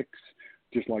fix,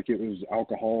 just like it was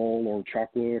alcohol or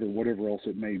chocolate or whatever else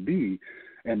it may be,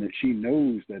 and that she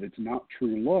knows that it's not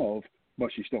true love, but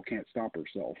she still can't stop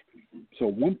herself. So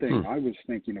one thing I was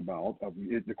thinking about,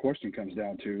 the question comes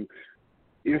down to,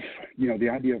 if, the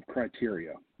idea of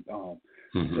criteria.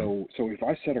 So if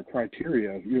I set a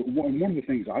criteria, one of the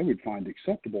things I would find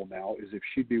acceptable now is if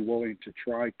she'd be willing to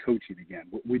try coaching again.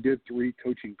 We did 3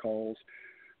 coaching calls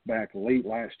back late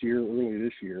last year, early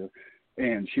this year,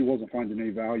 and she wasn't finding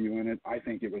any value in it. I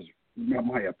think it was,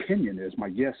 my opinion is, my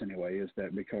guess anyway, is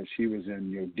that because she was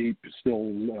in deep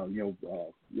still,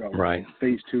 right.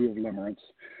 phase 2 of limerence.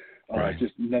 Right.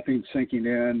 Just nothing sinking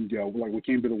in. Like we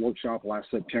came to the workshop last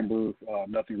September,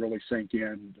 nothing really sank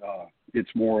in. It's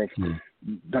more of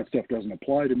that stuff doesn't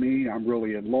apply to me. I'm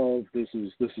really in love. This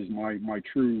is my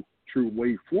true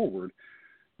way forward.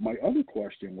 My other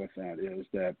question with that is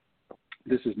that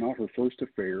this is not her first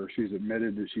affair. She's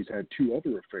admitted that she's had 2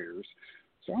 other affairs.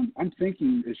 So I'm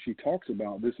thinking, as she talks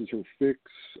about this is her fix,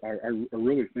 I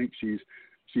really think she's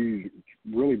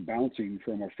really bouncing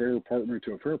from affair partner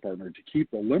to affair partner to keep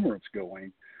the limerence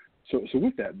going. So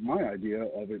with that, my idea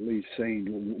of at least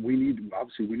saying we need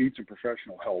some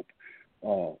professional help.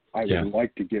 I would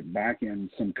like to get back in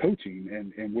some coaching,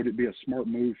 and would it be a smart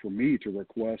move for me to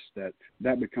request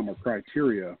that become a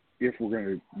criteria if we're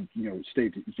going to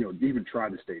stay even try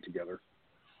to stay together?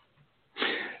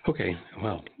 Okay,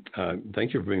 well,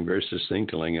 thank you for being very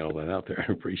succinct and laying all that out there.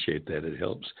 I appreciate that. It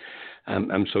helps.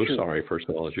 I'm so sorry, first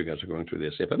of all, as you guys are going through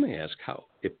this. If I may ask,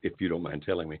 if you don't mind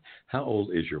telling me, how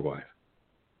old is your wife?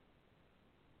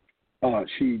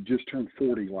 She just turned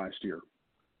 40 last year.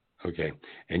 Okay,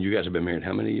 and you guys have been married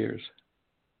how many years?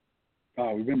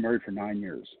 We've been married for 9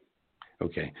 years.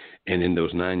 Okay, and in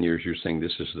those 9 years, you're saying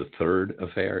this is the 3rd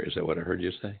affair? Is that what I heard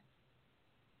you say?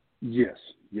 Yes.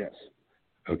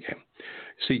 Okay.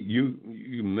 See,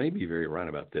 you may be very right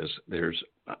about this. There's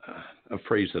a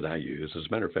phrase that I use. As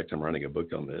a matter of fact, I'm writing a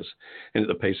book on this. And at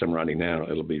the pace I'm writing now,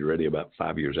 it'll be ready about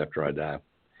 5 years after I die.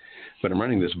 But I'm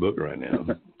writing this book right now,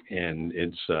 and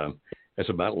it's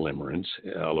about limerence,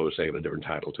 although it's got a different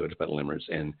title to it. It's about limerence.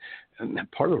 And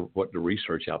part of what the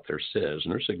research out there says,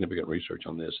 and there's significant research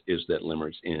on this, is that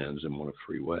limerence ends in one of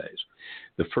 3 ways.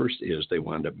 The first is they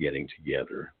wind up getting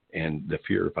together, and the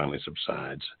fear finally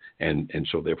subsides. And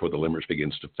so therefore the limerence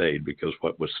begins to fade because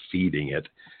what was feeding it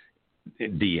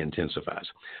de-intensifies.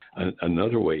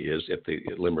 Another way is if the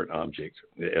limerent object,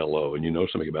 the LO, and you know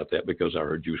something about that because I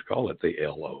heard you call it the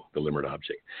LO, the limerent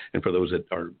object. And for those that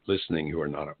are listening who are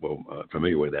not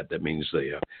familiar with that, that means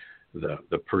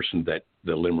the person that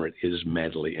the limerent is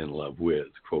madly in love with,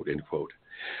 quote, end quote.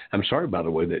 I'm sorry, by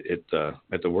the way, that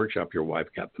at the workshop your wife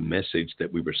got the message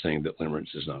that we were saying that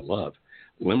limerence is not love.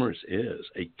 Limerence is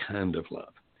a kind of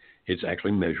love. It's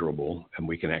actually measurable, and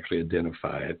we can actually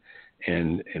identify it.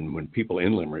 And when people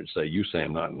in limerence say, you say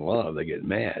I'm not in love, they get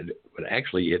mad. But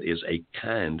actually, it is a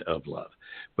kind of love.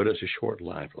 But it's a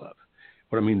short-lived love.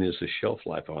 What I mean is the shelf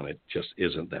life on it just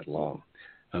isn't that long.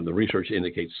 The research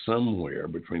indicates somewhere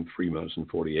between 3 months and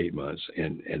 48 months,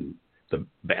 and the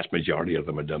vast majority of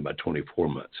them are done by 24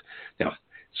 months. Now,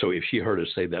 so if she heard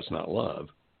us say that's not love,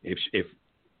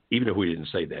 even if we didn't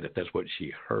say that, if that's what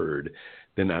she heard,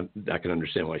 then I can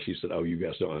understand why she said, oh, you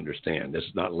guys don't understand. This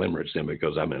is not limerence then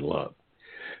because I'm in love.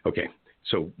 Okay,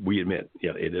 so we admit,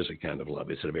 it is a kind of love.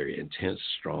 It's a very intense,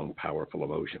 strong, powerful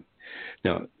emotion.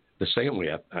 Now, the second way,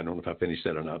 I don't know if I finished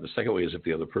that or not, the second way is if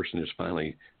the other person just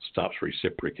finally stops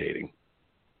reciprocating.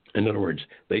 In other words,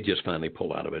 they just finally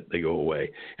pull out of it. They go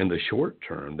away. In the short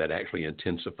term, that actually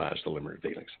intensifies the limerent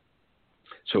feelings.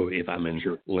 So if I'm in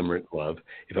limerent love,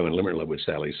 with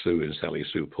Sally Sue and Sally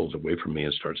Sue pulls away from me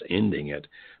and starts ending it,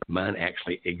 mine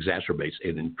actually exacerbates.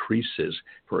 It increases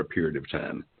for a period of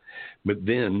time. But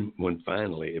then when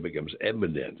finally it becomes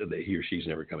evident that he or she's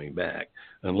never coming back,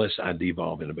 unless I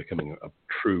devolve into becoming a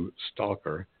true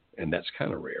stalker, and that's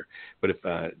kind of rare. But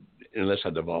unless I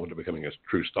devolve into becoming a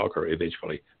true stalker,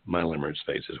 eventually my limerence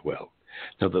fades as well.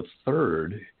 Now the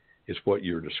third is what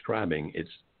you're describing.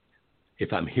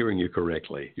 If I'm hearing you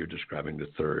correctly, you're describing the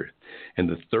third. And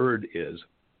the third is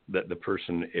that the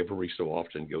person every so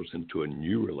often goes into a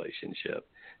new relationship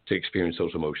to experience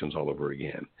those emotions all over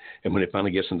again. And when it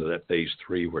finally gets into that phase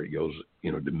 3 where it goes,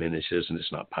 diminishes and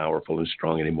it's not powerful and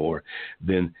strong anymore,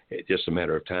 then it's just a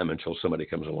matter of time until somebody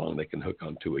comes along they can hook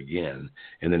onto again.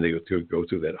 And then they go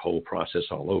through that whole process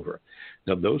all over.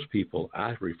 Now, those people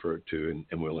I refer to,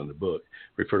 and will in the book,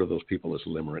 refer to those people as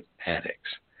limerent addicts.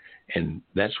 And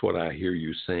that's what I hear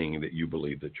you saying that you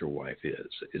believe that your wife is.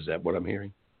 Is that what I'm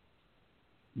hearing?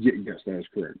 Yes, that is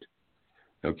correct.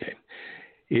 Okay.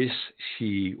 Is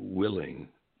she willing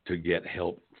to get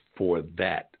help for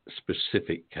that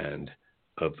specific kind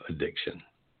of addiction?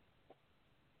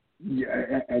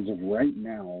 Yeah, as of right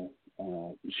now,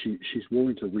 she's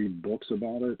willing to read books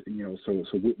about it. So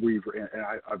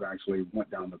I've actually went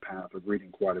down the path of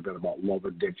reading quite a bit about love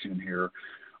addiction here.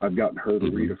 I've gotten her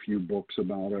to read a few books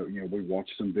about it. We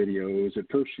watched some videos. At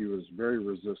first, she was very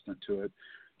resistant to it.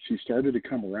 She started to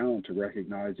come around to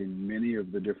recognizing many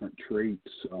of the different traits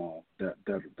that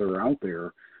are out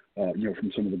there.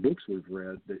 From some of the books we've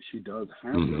read, that she does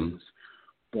have those.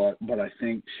 But I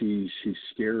think she's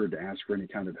scared to ask for any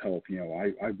kind of help.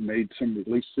 I've made some at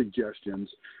least suggestions.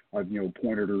 I've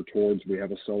pointed her towards. We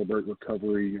have a Celebrate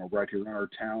Recovery right here in our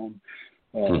town.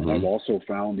 I've also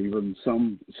found even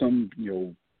some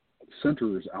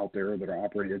centers out there that are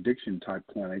operating addiction type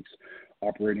clinics,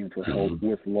 operating for help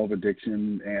with love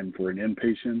addiction and for an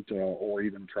inpatient, or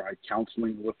even try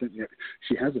counseling with it.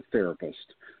 She has a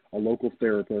therapist, a local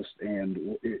therapist,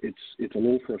 and it's a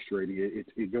little frustrating.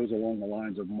 It goes along the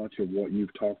lines of much of what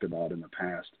you've talked about in the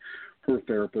past. Her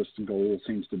therapist's goal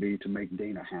seems to be to make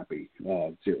Dana happy.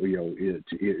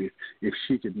 If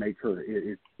she could make her,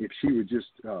 if she would just,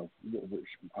 I'm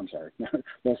sorry,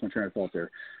 lost my train of thought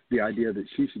there. The idea that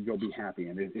she should go be happy,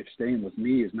 and if staying with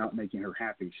me is not making her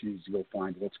happy, she needs to go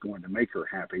find what's going to make her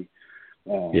happy.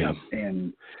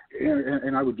 And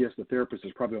I would guess the therapist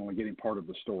is probably only getting part of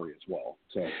the story as well.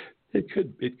 So it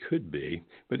could be,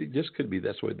 but it just could be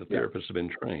that's the way the therapists have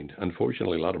been trained.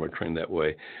 Unfortunately, a lot of them are trained that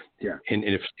way. Yeah. And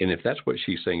if that's what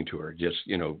she's saying to her, just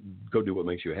go do what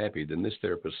makes you happy, then this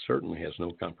therapist certainly has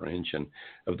no comprehension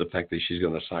of the fact that she's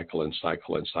going to cycle and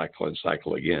cycle and cycle and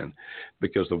cycle again.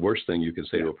 Because the worst thing you can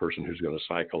say to a person who's going to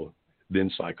cycle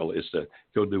is to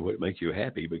go do what makes you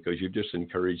happy, because you've just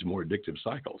encouraged more addictive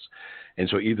cycles. And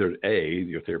so either A,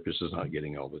 your therapist is not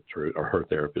getting all the truth, or her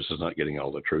therapist is not getting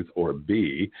all the truth, or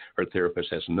B, her therapist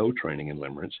has no training in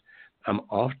limerence. I'm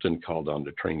often called on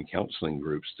to train counseling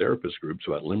groups, therapist groups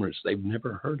about limerence. They've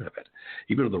never heard of it.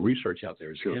 Even though the research out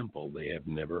there is ample, they have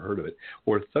never heard of it.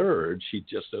 Or third, she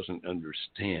just doesn't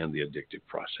understand the addictive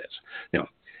process. Now,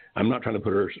 I'm not trying to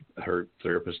put her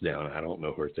therapist down. I don't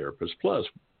know her therapist. Plus,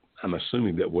 I'm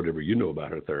assuming that whatever you know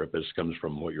about her therapist comes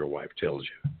from what your wife tells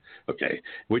you, okay,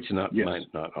 which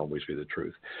might not always be the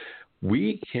truth.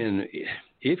 We can,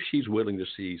 if she's willing to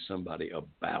see somebody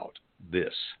about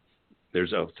this,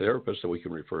 there's a therapist that we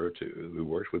can refer to who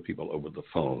works with people over the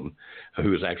phone,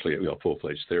 who is actually a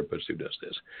full-fledged therapist who does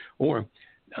this. Or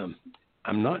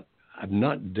I've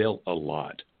not dealt a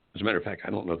lot. As a matter of fact, I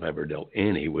don't know if I've ever dealt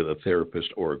any with a therapist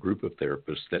or a group of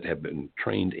therapists that have been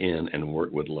trained in and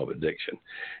worked with love addiction,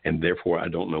 and therefore I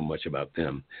don't know much about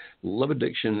them. Love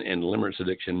addiction and limerence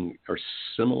addiction are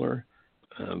similar,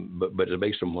 but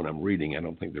based on what I'm reading, I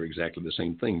don't think they're exactly the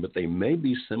same thing, but they may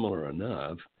be similar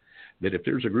enough that if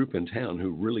there's a group in town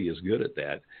who really is good at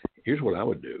that, here's what I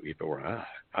would do if it were I.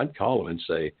 I'd call them and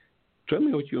say, tell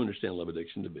me what you understand love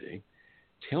addiction to be.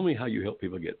 Tell me how you help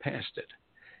people get past it.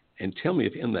 And tell me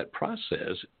if in that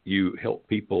process you help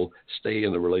people stay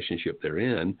in the relationship they're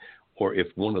in, or if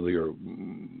one of your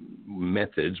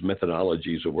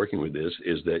methodologies of working with this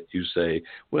is that you say,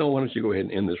 well, why don't you go ahead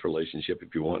and end this relationship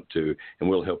if you want to, and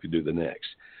we'll help you do the next.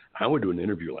 I would do an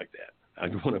interview like that.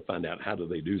 I'd want to find out, how do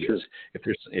they do this?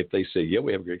 If they say, yeah,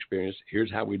 we have a great experience,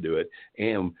 here's how we do it,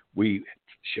 and we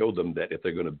show them that if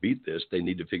they're going to beat this, they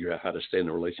need to figure out how to stay in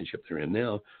the relationship they're in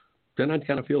now, then I'd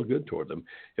kind of feel good toward them.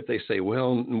 If they say,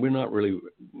 well, we're not really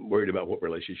worried about what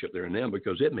relationship they're in now,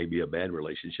 because it may be a bad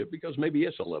relationship, because maybe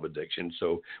it's a love addiction,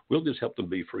 so we'll just help them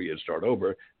be free and start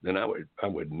over, then I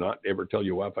would not ever tell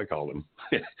your wife I called them.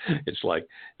 It's like,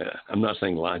 I'm not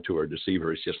saying lie to her or deceive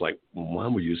her. It's just like, why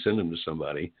would you send them to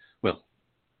somebody? Well,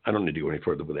 I don't need to go any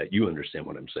further with that. You understand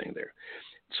what I'm saying there.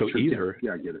 So either,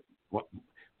 I get it.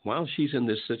 While she's in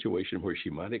this situation where she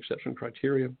might accept some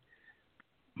criteria,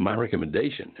 my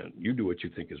recommendation, and you do what you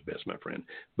think is best, my friend,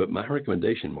 but my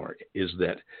recommendation, Mark, is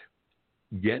that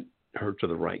get her to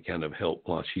the right kind of help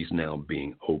while she's now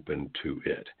being open to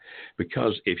it.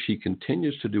 Because if she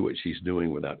continues to do what she's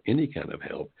doing without any kind of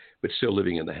help, but still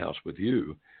living in the house with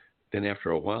you, then after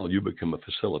a while you become a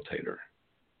facilitator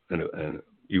and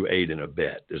you aid and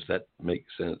abet. Does that make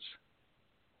sense?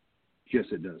 Yes,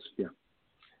 it does. Yeah.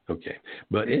 Okay,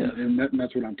 but and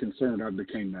that's what I'm concerned. I've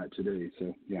become that today.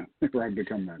 So yeah, I've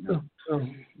become that now.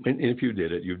 And if you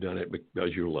did it, you've done it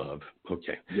because you love.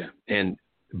 Okay. Yeah.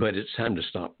 But it's time to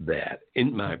stop that,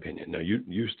 in my opinion. Now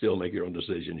you still make your own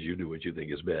decisions. You do what you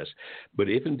think is best. But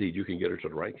if indeed you can get her to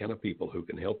the right kind of people who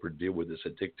can help her deal with this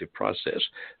addictive process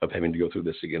of having to go through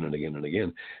this again and again and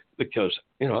again, because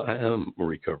I am a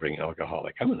recovering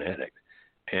alcoholic. I'm an addict.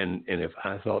 And if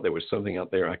I thought there was something out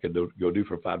there I could go do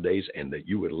for 5 days and that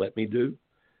you would let me do,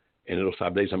 and in those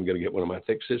 5 days I'm going to get one of my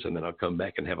fixes and then I'll come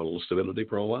back and have a little stability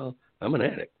for a while, I'm an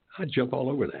addict. I'd jump all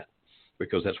over that.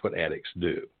 because that's what addicts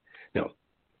do. Now,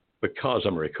 because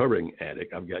I'm a recovering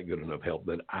addict, I've got good enough help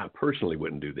that I personally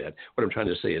wouldn't do that. What I'm trying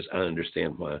to say is I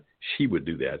understand why she would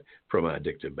do that from my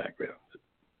addictive background.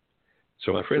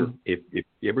 So, my friend, if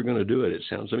you're ever going to do it, it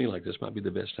sounds to me like this might be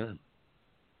the best time.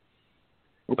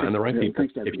 Okay. Find the right people.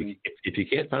 Thanks, Dr. If you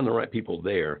can't find the right people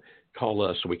there, call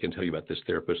us so we can tell you about this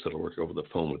therapist that'll work over the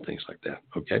phone with things like that.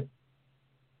 Okay?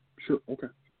 Sure. Okay.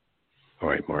 All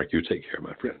right, Mark, you take care,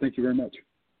 my friend. Yeah, thank you very much.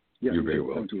 Yeah, you're very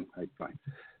welcome. Thank you. Right, bye.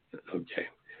 Okay.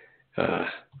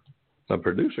 My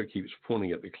producer keeps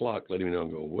pointing at the clock, letting me know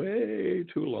I'm going way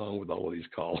too long with all of these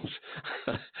calls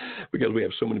because we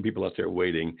have so many people out there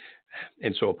waiting.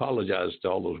 And so apologize to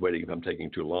all those waiting if I'm taking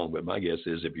too long. But my guess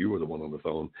is if you were the one on the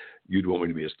phone, you'd want me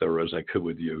to be as thorough as I could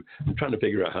with you. I'm trying to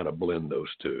figure out how to blend those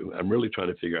two. I'm really trying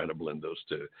to figure out how to blend those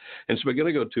two. And so we're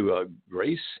going to go to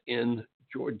Grace in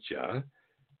Georgia.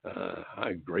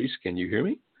 Hi, Grace. Can you hear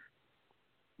me?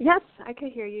 Yes, I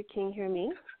could hear you. Can you hear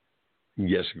me?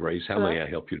 Yes, Grace. How may I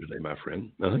help you today, my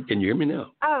friend? Can you hear me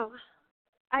now? Oh,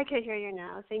 I could hear you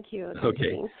now. Thank you.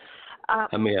 Okay.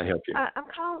 How may I help you?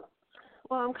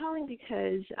 I'm calling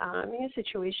because I'm in a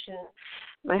situation.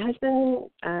 My husband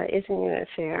is in an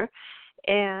affair,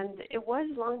 and it was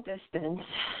long distance.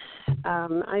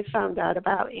 I found out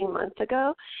about 8 months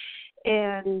ago,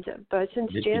 but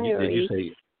since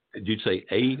January. Did you say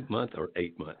a month or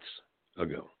 8 months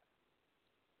ago?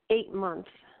 8 months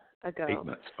ago. 8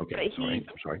 months. Okay. I'm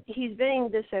sorry. He's been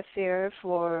in this affair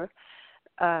for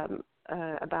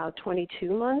about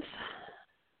 22 months.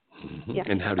 Mm-hmm. Yeah.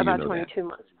 And how do you know that? About 22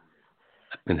 months.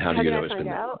 And how do you know it's been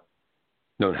out?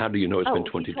 No, how do you know it's been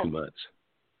 22 months?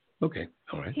 Okay.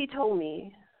 All right. He told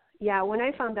me. Yeah, when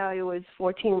I found out it was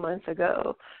 14 months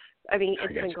ago. I mean,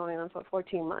 it's been going on for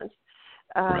 14 months.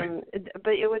 Right.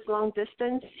 But it was long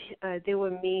distance. They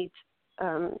would meet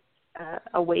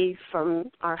away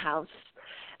from our house.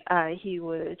 He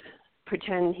would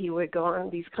pretend he would go on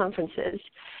these conferences.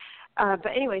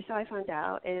 But anyway, so I found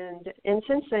out, and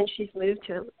since then she's moved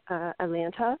to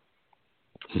Atlanta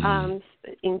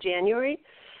in January,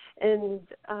 and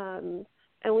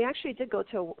we actually did go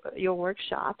to your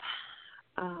workshop.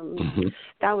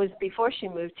 That was before she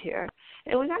moved here.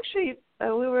 It was actually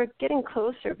we were getting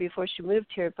closer before she moved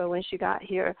here, but when she got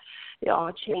here, it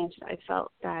all changed. I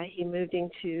felt that he moved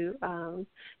into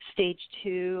stage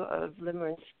 2 of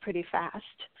limerence pretty fast.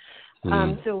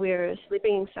 So we were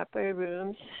sleeping in separate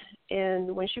rooms.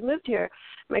 And when she moved here,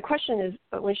 my question is,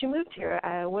 when she moved here,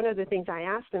 one of the things I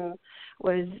asked him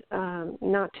was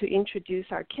not to introduce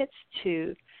our kids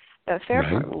to a affair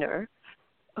partner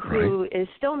who is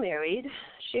still married.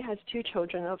 She has 2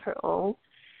 children of her own,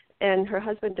 and her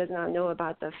husband does not know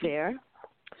about the affair.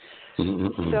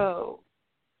 So,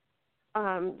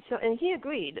 and he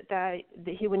agreed that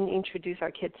he wouldn't introduce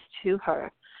our kids to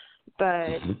her.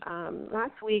 But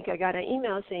last week I got an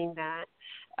email saying that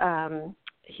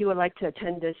he would like to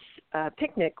attend this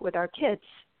picnic with our kids,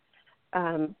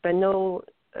 but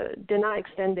did not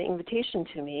extend the invitation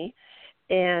to me.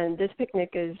 And this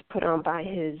picnic is put on by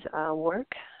his work,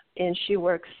 and she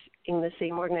works in the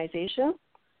same organization.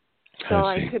 So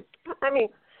I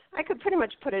could pretty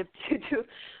much put it to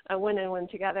one and one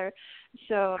together.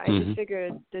 So I just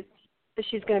figured that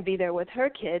she's going to be there with her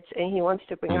kids, and he wants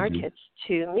to bring our kids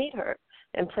to meet her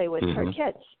and play with her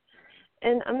kids.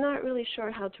 And I'm not really sure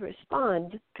how to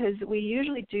respond because we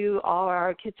usually do all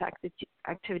our kids'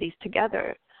 activities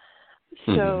together.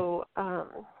 So,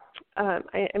 I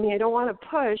don't want to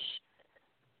push,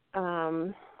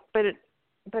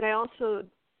 but I also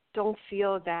don't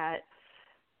feel that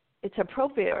it's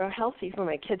appropriate or healthy for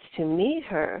my kids to meet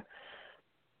her.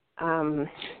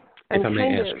 If I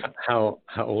may ask, how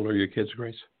old are your kids,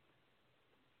 Grace?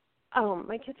 Oh,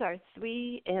 my kids are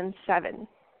 3 and 7.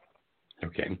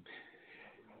 Okay.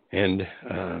 And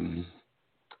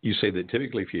you say that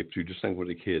typically if you have to do something with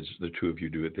the kids, the 2 of you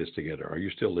do this together. Are you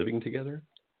still living together?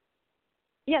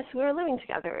 Yes, we're living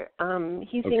together.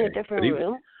 He's in a different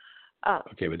room.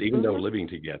 Okay, but even though living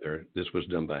together, this was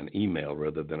done by an email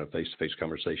rather than a face-to-face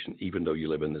conversation, even though you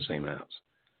live in the same house.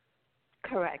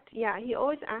 Correct. Yeah, he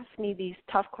always asks me these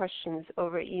tough questions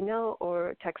over email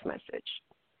or text message.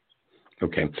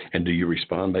 Okay, and do you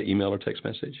respond by email or text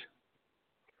message?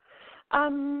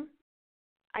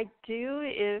 I do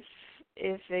if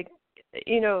it,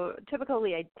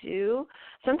 typically I do.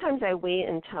 Sometimes I wait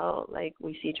until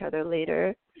we see each other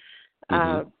later.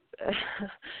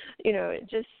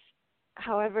 Just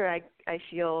however I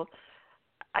feel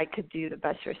I could do the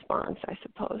best response, I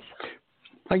suppose.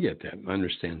 I get that. I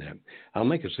understand that. I'll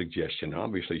make a suggestion.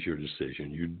 Obviously, it's your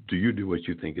decision. You do what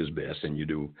you think is best, and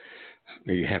you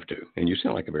have to. And you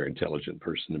sound like a very intelligent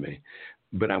person to me.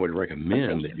 But I would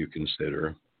recommend that you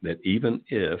consider that even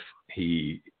if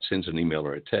he sends an email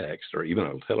or a text or even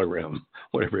a telegram,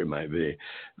 whatever it might be,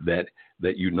 that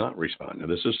you not respond. Now,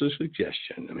 this is a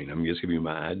suggestion. I mean, I'm just giving you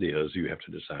my ideas. You have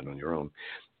to decide on your own.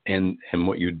 And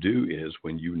what you do is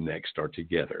when you next are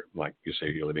together, like you say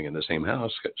you're living in the same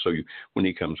house, so when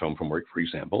he comes home from work, for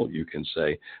example, you can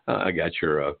say, I got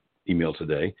your email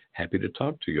today. Happy to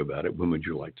talk to you about it. When would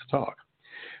you like to talk?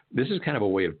 This is kind of a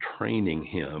way of training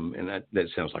him, and that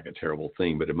sounds like a terrible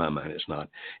thing, but in my mind it's not.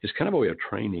 It's kind of a way of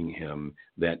training him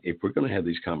that if we're going to have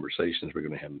these conversations, we're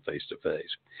going to have them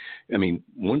face-to-face. I mean,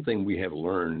 one thing we have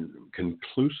learned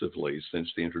conclusively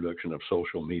since the introduction of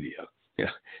social media,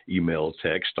 email,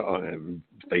 text,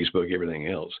 Facebook, everything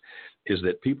else, is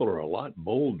that people are a lot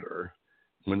bolder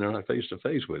when they're not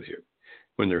face-to-face with you.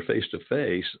 When they're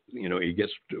face-to-face, it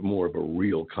gets more of a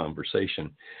real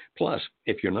conversation. Plus,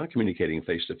 if you're not communicating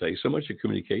face-to-face, so much of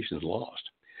communication is lost.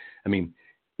 I mean,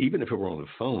 even if it were on the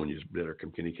phone, it's better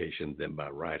communication than by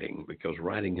writing, because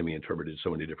writing can be interpreted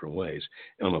so many different ways.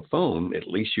 On a phone, at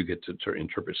least you get to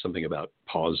interpret something about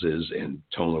pauses and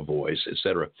tone of voice,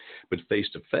 etc. But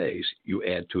face-to-face, you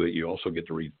add to it, you also get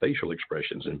to read facial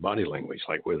expressions and body language,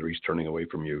 like whether he's turning away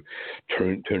from you,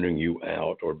 turning you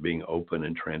out, or being open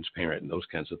and transparent, and those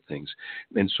kinds of things.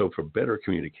 And so for better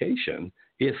communication,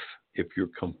 if you're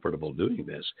comfortable doing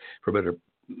this, for better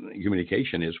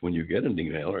communication is when you get an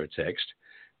email or a text,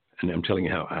 and I'm telling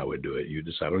you how I would do it. You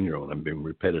decide on your own. I'm being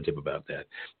repetitive about that.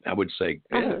 I would say,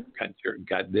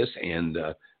 got this, and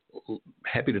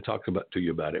happy to talk to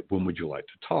you about it. When would you like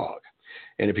to talk?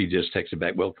 And if he just texted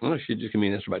back, well, come on, you just give me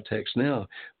an answer by text now.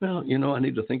 Well, I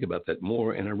need to think about that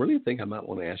more, and I really think I might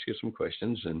want to ask you some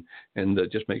questions and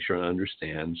just make sure I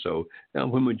understand. So now,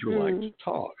 when would you like to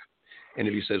talk? And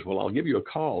if he says, well, I'll give you a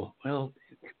call, well,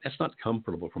 that's not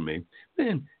comfortable for me.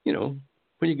 Then,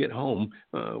 when you get home,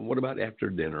 what about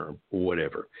after dinner or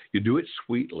whatever? You do it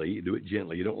sweetly. You do it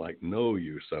gently. You don't no,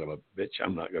 you son of a bitch,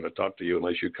 I'm not going to talk to you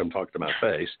unless you come talk to my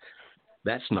face.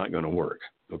 That's not going to work,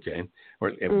 okay? Or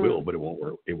it will, but it won't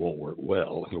work. It won't work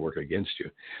well. It'll work against you.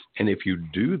 And if you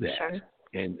do that,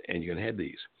 and you can have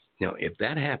these. Now, if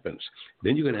that happens,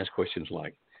 then you can ask questions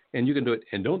like, and you can do it,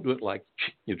 and don't do it like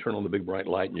you turn on the big bright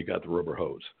light and you got the rubber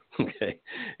hose. Okay,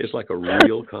 it's like a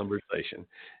real conversation,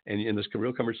 and in this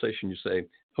real conversation, you say,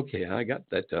 "Okay, I got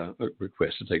that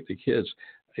request to take the kids.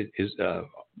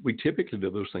 We typically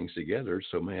do those things together.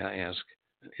 So may I ask,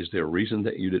 is there a reason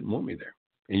that you didn't want me there?"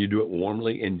 And you do it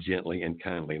warmly and gently and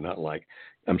kindly, not like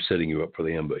I'm setting you up for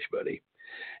the ambush, buddy.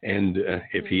 And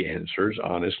if he answers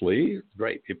honestly,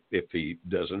 great. If he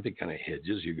doesn't, if he kind of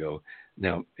hedges, you go,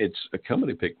 now it's a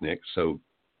company picnic, so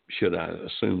should I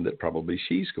assume that probably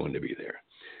she's going to be there?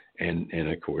 And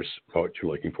of course, what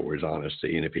you're looking for is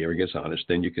honesty. And if he ever gets honest,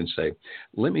 then you can say,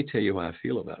 let me tell you how I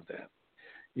feel about that.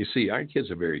 You see, our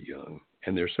kids are very young,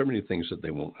 and there's so many things that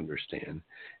they won't understand.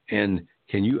 And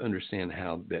can you understand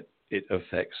how that it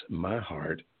affects my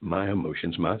heart, my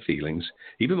emotions, my feelings,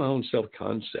 even my own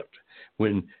self-concept,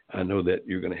 when I know that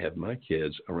you're going to have my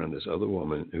kids around this other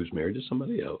woman who's married to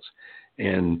somebody else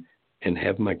and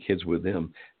have my kids with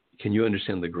them? Can you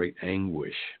understand the great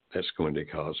anguish that's going to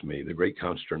cause me, the great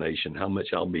consternation, how much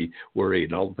I'll be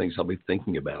worried, and all the things I'll be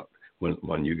thinking about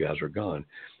when you guys are gone?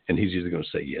 And he's either going to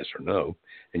say yes or no.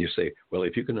 And you say, well,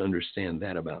 if you can understand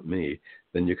that about me,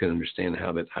 then you can understand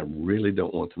how that I really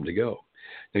don't want them to go.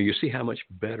 Now, you see how much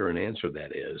better an answer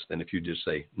that is than if you just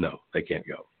say, no, they can't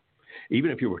go.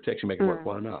 Even if you were texting back and work,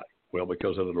 why not? Well,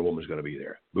 because the little woman's going to be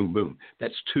there. Boom, boom.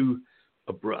 That's too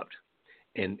abrupt.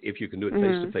 And if you can do it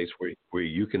face-to-face where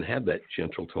you can have that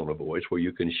gentle tone of voice, where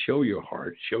you can show your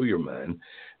heart, show your mind,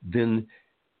 then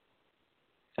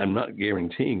I'm not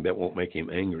guaranteeing that won't make him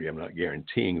angry. I'm not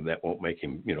guaranteeing that won't make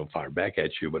him, fire back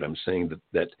at you. But I'm saying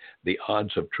that the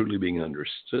odds of truly being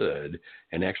understood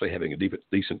and actually having a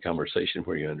decent conversation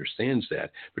where he understands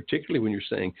that, particularly when you're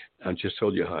saying, I just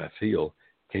told you how I feel,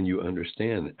 can you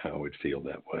understand how I would feel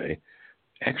that way,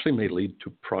 actually may lead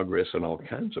to progress in all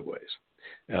kinds of ways.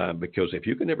 Because if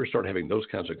you can never start having those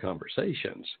kinds of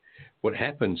conversations, what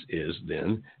happens is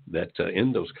then that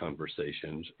in those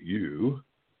conversations, you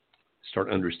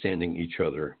start understanding each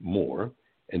other more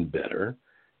and better.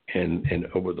 And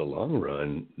over the long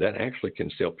run, that actually can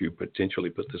help you potentially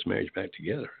put this marriage back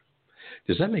together.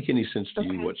 Does that make any sense to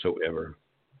you whatsoever?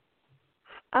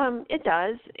 It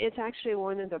does. It's actually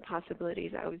one of the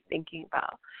possibilities I was thinking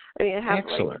about. I mean, I have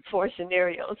like 4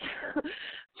 scenarios,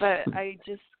 but I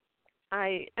just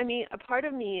I mean, a part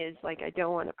of me is like I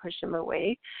don't want to push him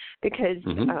away because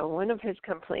one of his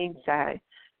complaints that,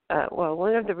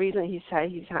 one of the reasons he said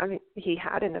he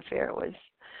had an affair was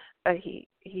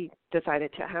he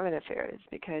decided to have an affair is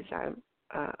because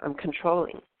I'm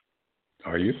controlling.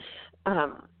 Are you?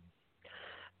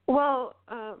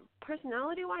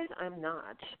 Personality-wise, I'm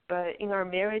not, but in our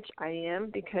marriage, I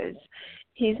am because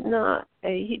he's not.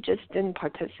 He just didn't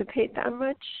participate that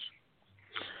much.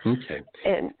 Okay.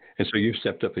 And so you've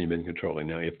stepped up and you've been controlling.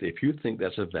 Now, if you think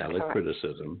that's a valid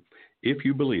criticism, if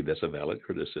you believe that's a valid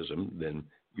criticism, then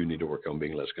you need to work on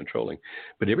being less controlling.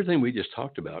 But everything we just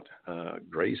talked about,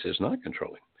 Grace, is not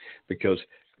controlling, because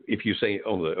if you say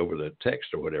over the text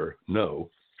or whatever, no,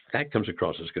 that comes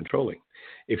across as controlling.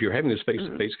 If you're having this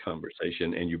face-to-face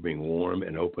conversation and you're being warm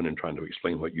and open and trying to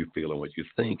explain what you feel and what you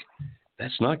think,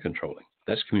 that's not controlling.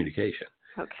 That's communication.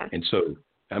 Okay. And so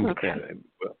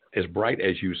as bright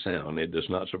as you sound, it does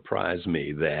not surprise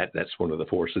me that that's one of the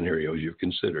 4 scenarios you've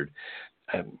considered.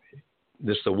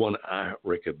 This is the one I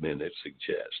recommend and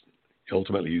suggest.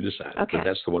 Ultimately, you decide. Okay. But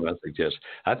that's the one I suggest.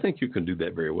 I think you can do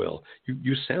that very well.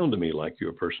 You sound to me like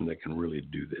you're a person that can really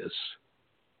do this.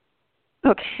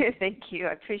 Okay, thank you.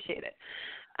 I appreciate it.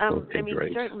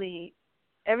 Great. Certainly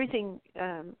everything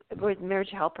with Marriage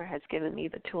Helper has given me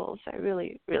the tools. I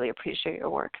really, really appreciate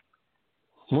your work.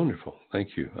 Wonderful. Thank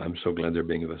you. I'm so glad they're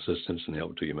being of assistance and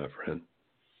help to you, my friend.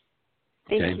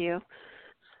 Okay? Thank you.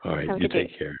 All right. You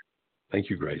take care. Thank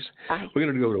you, Grace. Bye. We're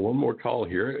going to go to one more call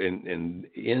here in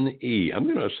NE. I'm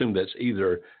going to assume that's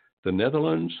either the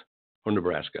Netherlands or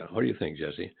Nebraska. What do you think,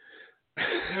 Jesse?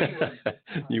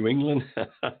 New England?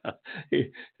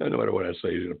 No matter what I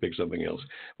say, he's going to pick something else.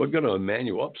 We're going to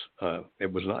Emmanuel. Oops,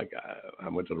 it was not. I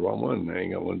went to the wrong one.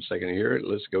 Hang on one second here.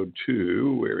 Let's go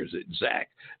to, where is it? Zach.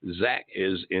 Zach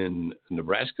is in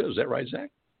Nebraska. Is that right, Zach?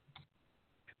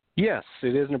 Yes,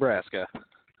 it is Nebraska.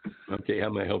 Okay, how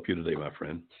may I help you today, my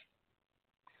friend?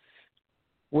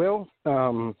 Well,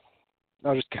 I'll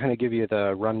just kind of give you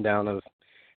the rundown of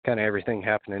kind of everything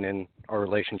happening in our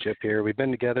relationship here. We've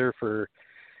been together for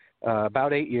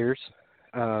about 8 years,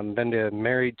 been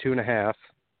married 2.5.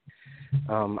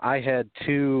 I had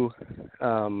 2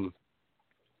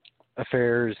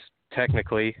 affairs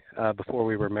technically before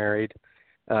we were married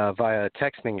via a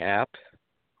texting app,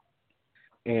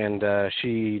 and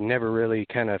she never really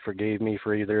kind of forgave me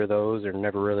for either of those, or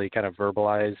never really kind of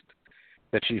verbalized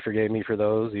that she forgave me for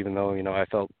those, even though, I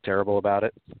felt terrible about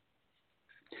it.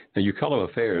 Now, you call them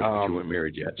affairs, but you weren't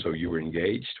married yet, so you were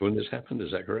engaged when this happened.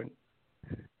 Is that correct?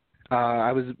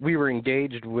 We were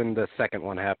engaged when the second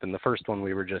one happened. The first one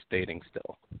we were just dating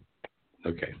still.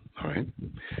 Okay, all right.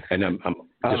 And I'm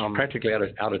just practically out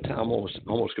of time,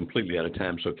 almost completely out of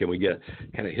time. So can we get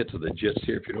kind of hit to the gist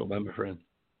here, if you don't mind, my friend?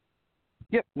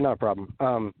 Yep, not a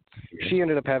problem. She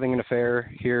ended up having an affair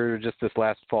here just this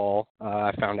last fall.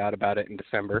 I found out about it in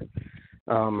December.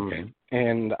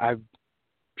 And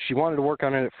she wanted to work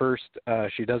on it at first.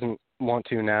 She doesn't want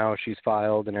to now. She's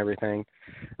filed and everything.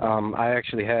 I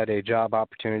actually had a job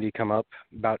opportunity come up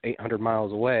about 800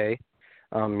 miles away.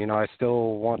 I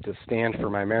still want to stand for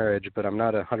my marriage, but I'm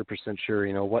not 100% sure,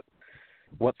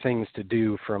 what things to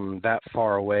do from that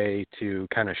far away to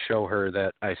kind of show her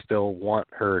that I still want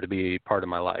her to be part of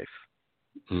my life.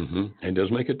 Mm-hmm. It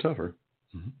does make it tougher.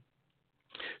 Mm-hmm.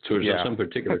 So is there some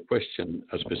particular question,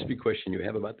 a specific question you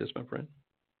have about this, my friend?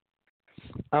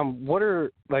 What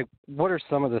are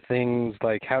some of the things,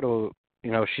 like how to,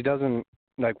 she doesn't,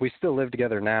 we still live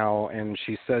together now, and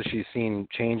she says she's seen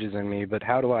changes in me, but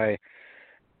how do I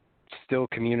still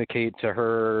communicate to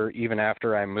her even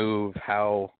after I move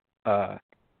how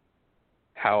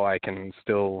I can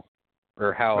still,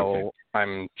 or how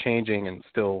I'm changing and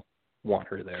still want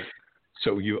her there?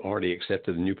 So you already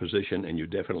accepted a new position and you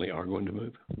definitely are going to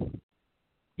move?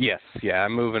 Yes. Yeah,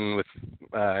 I'm moving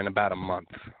in about a month.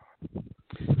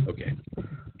 Okay.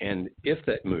 And if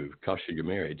that move cost you your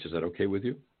marriage, is that okay with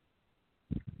you?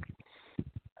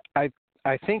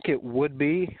 I think it would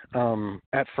be.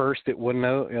 At first it wouldn't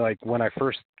know. Like when I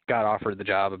first got offered the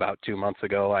job about 2 months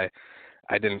ago, I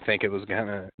didn't think it was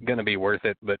gonna be worth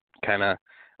it, but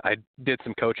I did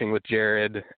some coaching with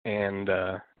Jared and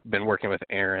been working with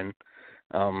Aaron.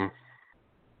 And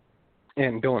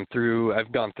I've gone through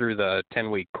the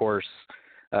 10-week course.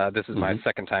 This is my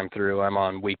second time through. I'm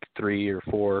on week 3 or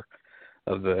 4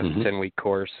 of the 10-week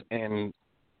course, and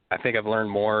I think I've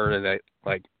learned more that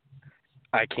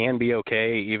I can be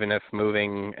okay even if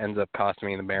moving ends up costing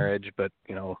me the marriage. But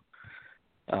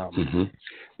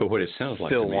but what it sounds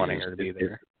like still wanting her to be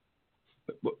there.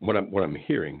 What I'm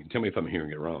hearing, tell me if I'm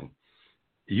hearing it wrong.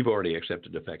 You've already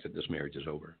accepted the fact that this marriage is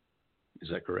over. Is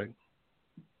that correct?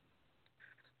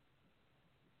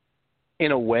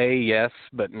 In a way, yes,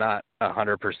 but not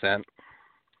 100%.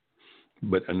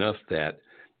 But enough that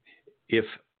if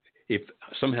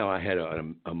somehow I had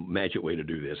a magic way to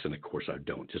do this, and of course I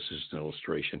don't, just as an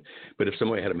illustration, but if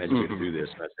somebody had a magic way to do this,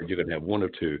 and I said you can have one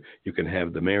of two, you can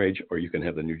have the marriage or you can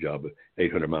have the new job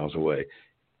 800 miles away.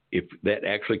 If that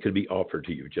actually could be offered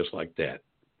to you just like that,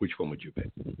 which one would you pick?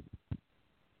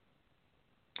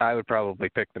 I would probably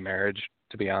pick the marriage,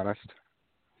 to be honest.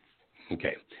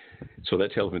 Okay. So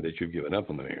that tells me that you've given up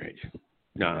on the marriage.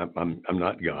 Now, I'm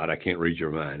not God. I can't read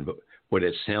your mind, but what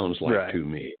it sounds like to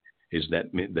me is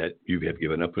that you have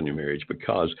given up on your marriage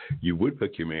because you would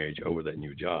pick your marriage over that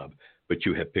new job, but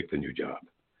you have picked the new job.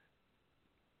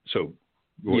 So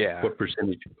what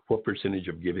percentage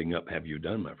of giving up have you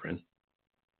done, my friend?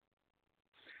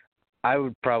 I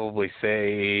would probably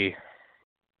say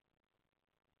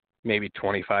maybe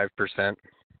 25%,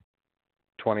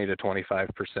 20 to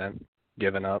 25%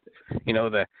 given up.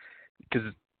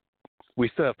 Because we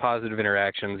still have positive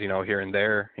interactions, here and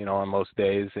there, on most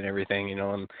days and everything,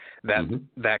 and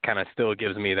that kind of still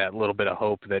gives me that little bit of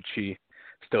hope that she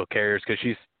still cares, because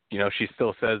she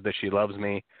still says that she loves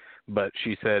me, but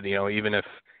she said, even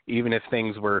if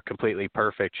things were completely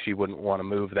perfect, she wouldn't want to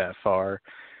move that far.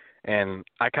 And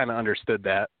I kind of understood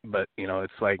that, but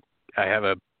it's like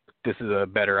this is a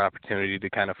better opportunity to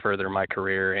kind of further my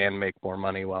career and make more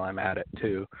money while I'm at it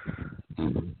too.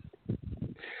 Mm-hmm.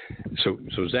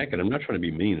 So Zach, and I'm not trying to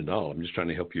be mean at all. I'm just trying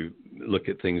to help you look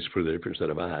at things through a different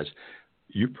set of eyes.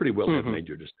 You pretty well have made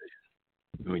your decision.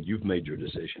 I mean, you've made your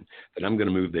decision that I'm going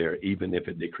to move there, even if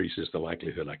it decreases the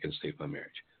likelihood I can save my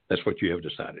marriage. That's what you have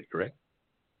decided, correct?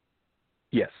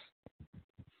 Yes.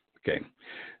 Okay.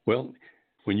 Well,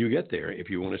 when you get there, if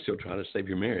you want to still try to save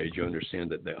your marriage, you understand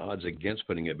that the odds against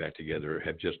putting it back together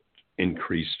have just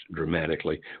increased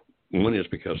dramatically. One is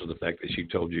because of the fact that she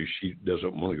told you she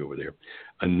doesn't want to go over there.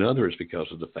 Another is because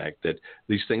of the fact that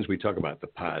these things we talk about, the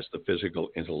pies, the physical,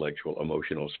 intellectual,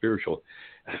 emotional, spiritual,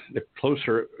 the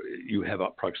closer you have a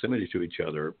proximity to each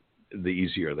other, the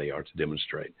easier they are to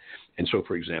demonstrate. And so,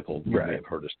 for example, you may have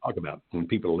heard us talk about when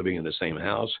people are living in the same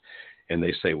house and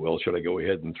they say, well, should I go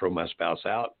ahead and throw my spouse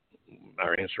out?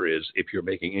 Our answer is, if you're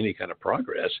making any kind of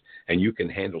progress and you can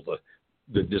handle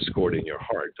the discord in your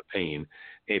heart, the pain,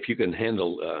 if you can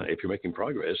handle, if you're making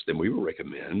progress, then we would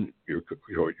recommend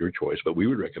your choice, but we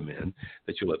would recommend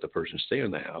that you let the person stay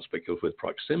in the house, because with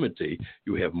proximity,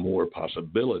 you have more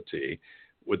possibility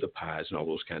with the pies and all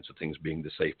those kinds of things being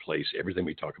the safe place, everything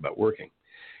we talk about working.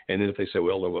 And then if they say,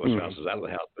 well, my spouse is out of the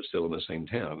house but still in the same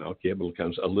town, okay, it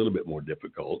becomes a little bit more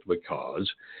difficult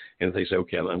because, and if they say,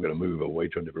 okay, I'm going to move away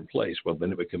to a different place, well,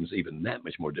 then it becomes even that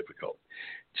much more difficult.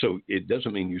 So it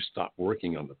doesn't mean you stop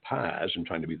working on the pies and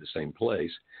trying to be the same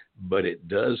place, but it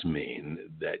does mean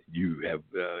that you have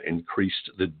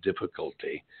increased the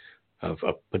difficulty of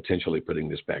potentially putting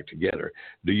this back together.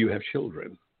 Do you have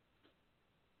children?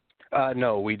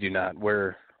 No, we do not.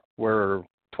 We're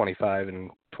 25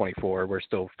 and 24. We're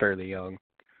still fairly young.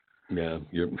 Yeah,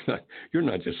 you're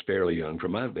not just fairly young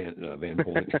from my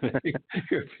vanpoint.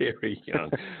 You're very young.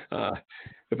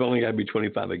 If only I'd be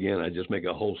 25 again, I'd just make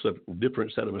a whole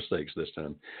different set of mistakes this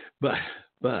time. But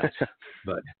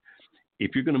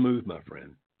if you're going to move, my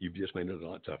friend, you've just made it a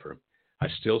lot tougher. I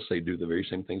still say do the very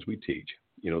same things we teach.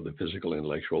 The physical,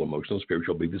 intellectual, emotional,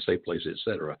 spiritual, be the safe place,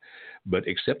 etc. But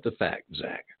accept the fact,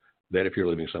 Zach, that if you're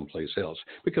living someplace else,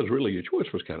 because really your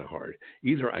choice was kind of hard.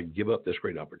 Either I give up this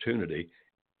great opportunity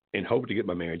and hope to get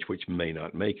my marriage, which may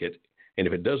not make it. And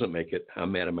if it doesn't make it, how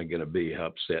mad am I going to be? How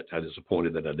upset, how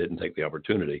disappointed that I didn't take the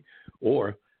opportunity?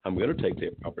 Or I'm going to take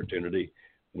the opportunity.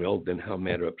 Well, then how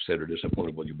mad or upset or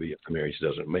disappointed will you be if the marriage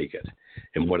doesn't make it?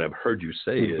 And what I've heard you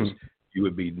say is you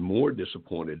would be more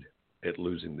disappointed at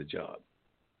losing the job,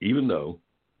 even though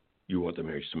you want the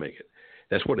marriage to make it.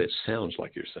 That's what it sounds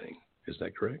like you're saying. Is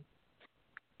that correct?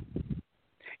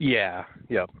 Yeah.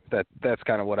 That's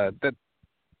kind of what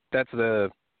that's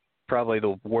probably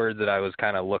the word that I was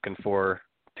kind of looking for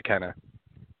to kind of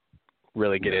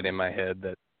really get it in my head.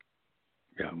 That.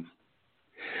 Yeah.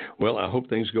 Well, I hope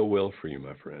things go well for you,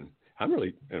 my friend. I'm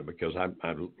really, because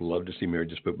I'd love to see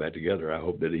marriages put back together. I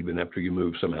hope that even after you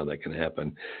move, somehow that can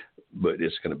happen, but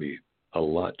it's going to be a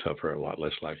lot tougher, a lot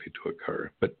less likely to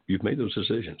occur. But you've made those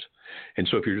decisions. And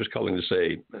so if you're just calling to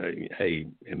say, hey,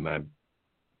 am I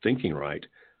thinking right?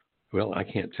 Well, I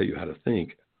can't tell you how to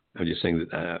think. I'm just saying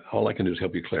that all I can do is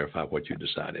help you clarify what you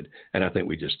decided. And I think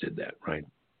we just did that, right?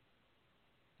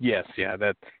 Yes. Yeah.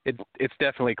 It's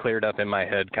definitely cleared up in my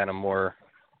head, kind of more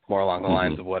along the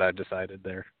lines of what I decided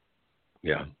there.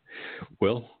 Yeah.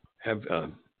 Well, I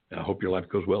hope your life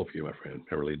goes well for you, my friend.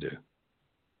 I really do.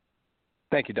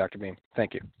 Thank you, Dr. Beam.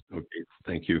 Thank you. Okay,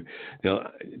 thank you.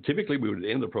 Now, typically we would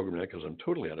end the program now because I'm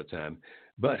totally out of time,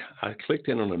 but I clicked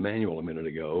in on Emmanuel a minute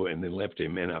ago and then left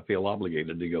him, and I feel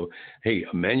obligated to go, hey,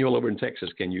 Emmanuel over in Texas,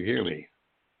 can you hear me?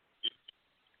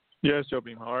 Yes, Joe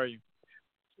Beam, how are you?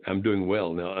 I'm doing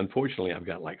well. Now, unfortunately, I've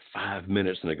got like 5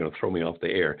 minutes and they're going to throw me off the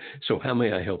air. So how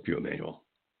may I help you, Emmanuel?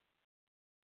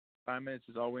 5 minutes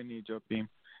is all we need, Joe Beam.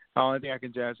 The only thing I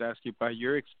can just ask you, by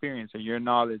your experience and your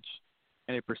knowledge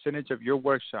and a percentage of your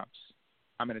workshops,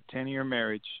 I'm in a 10-year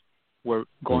marriage. We're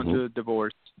going through a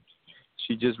divorce.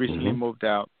 She just recently moved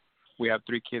out. We have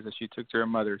 3 kids that she took to her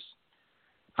mother's.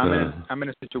 I'm in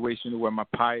a situation where my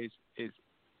pie is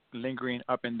lingering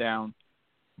up and down,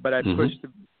 but I push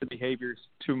the behaviors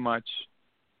too much.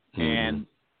 And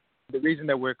the reason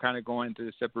that we're kind of going through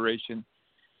the separation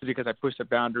is because I push the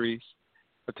boundaries.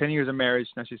 For 10 years of marriage,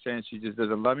 now she's saying she just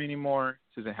doesn't love me anymore.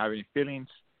 She doesn't have any feelings.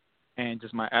 And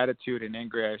just my attitude and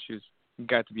anger issues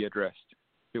got to be addressed.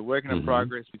 We're working in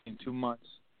progress within 2 months.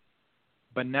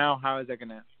 But now how is that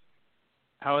going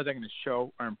to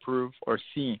show or improve or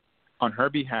see on her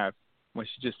behalf when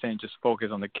she's just saying just focus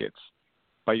on the kids?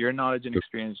 By your knowledge and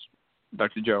experience,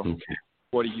 Dr. Joe,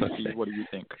 what do you see? What do you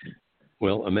think?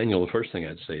 Well, Emmanuel, the first thing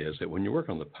I'd say is that when you work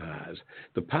on the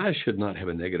pies should not have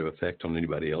a negative effect on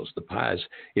anybody else. The pies,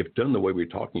 if done the way we're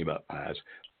talking about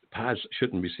pies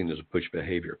shouldn't be seen as a push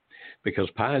behavior, because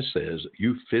pies says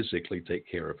you physically take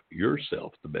care of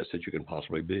yourself the best that you can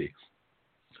possibly be.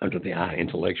 Under the I,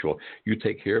 intellectual, you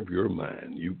take care of your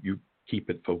mind. You keep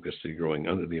it focused and growing.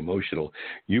 Under the emotional,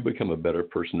 you become a better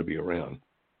person to be around.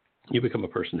 You become a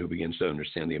person who begins to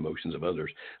understand the emotions of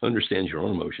others, understands your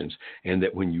own emotions, and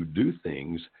that when you do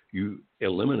things, you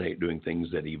eliminate doing things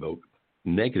that evoke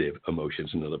negative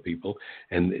emotions in other people,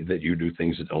 and that you do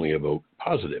things that only evoke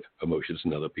positive emotions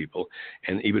in other people,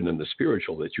 and even in the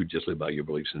spiritual, that you just live by your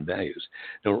beliefs and values.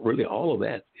 Now, really, all of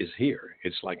that is here.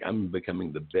 It's like I'm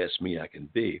becoming the best me I can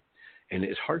be, and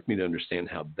it's hard for me to understand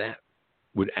how that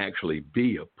would actually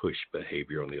be a push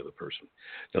behavior on the other person.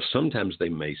 Now, sometimes they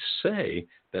may say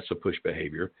that's a push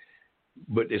behavior,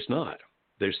 but it's not.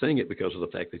 They're saying it because of the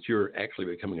fact that you're actually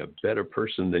becoming a better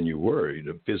person than you were,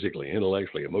 physically,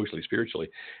 intellectually, emotionally, spiritually,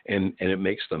 and it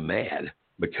makes them mad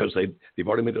because they've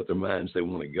already made up their minds they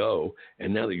want to go,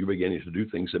 and now that you're beginning to do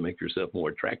things that make yourself more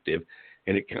attractive,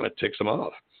 and it kind of ticks them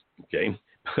off, okay?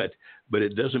 But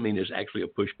it doesn't mean it's actually a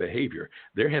push behavior.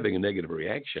 They're having a negative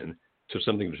reaction to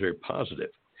something that's very positive.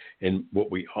 And what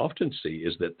we often see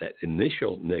is that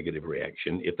initial negative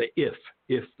reaction,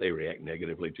 if they react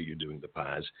negatively to you doing the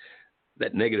pies,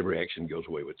 that negative reaction goes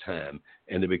away with time,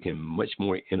 and they become much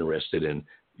more interested in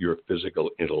your physical,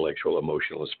 intellectual,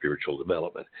 emotional, and spiritual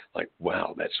development. Like,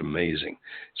 wow, that's amazing.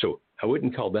 So I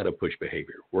wouldn't call that a push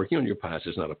behavior. Working on your pies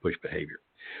is not a push behavior.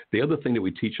 The other thing that we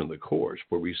teach on the course,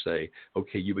 where we say,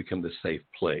 okay, you become the safe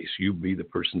place. You be the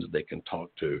person that they can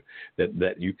talk to,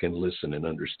 that you can listen and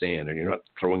understand, and you're not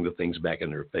throwing the things back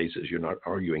in their faces. You're not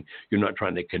arguing. You're not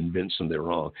trying to convince them they're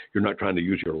wrong. You're not trying to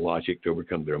use your logic to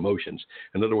overcome their emotions.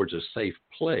 In other words, a safe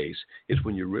place is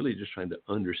when you're really just trying to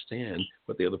understand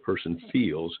what the other person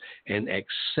feels and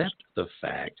accept the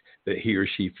fact that he or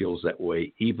she feels that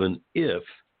way, even if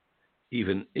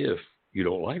you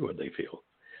don't like what they feel.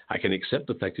 I can accept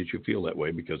the fact that you feel that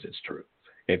way because it's true.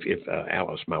 If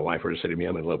Alice, my wife, were to say to me,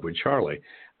 I'm in love with Charlie,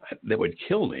 that would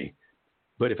kill me.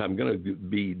 But if I'm going to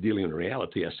be dealing in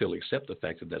reality, I still accept the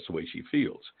fact that that's the way she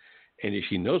feels. And if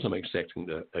she knows I'm accepting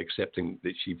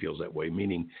that she feels that way,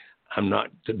 meaning I'm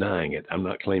not denying it, I'm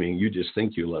not claiming you just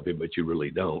think you love him, but you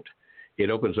really don't, it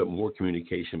opens up more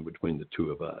communication between the two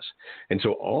of us. And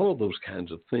so all of those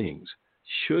kinds of things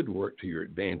should work to your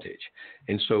advantage.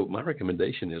 And so my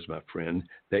recommendation is, my friend,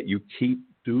 that you keep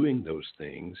doing those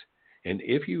things. And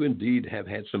if you indeed have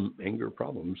had some anger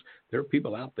problems, there are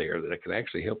people out there that can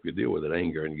actually help you deal with that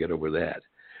anger and get over that.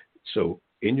 So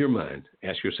in your mind,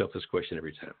 ask yourself this question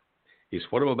every time. Is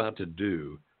what I'm about to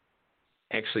do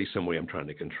actually some way I'm trying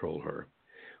to control her?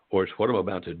 Or is what I'm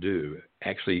about to do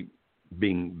actually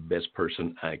being the best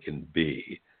person I can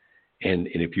be? And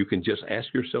if you can just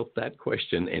ask yourself that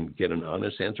question and get an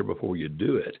honest answer before you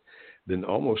do it, then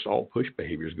almost all push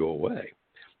behaviors go away,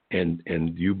 and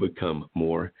you become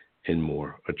more and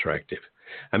more attractive.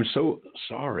 I'm so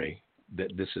sorry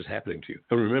that this is happening to you.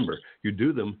 And remember, you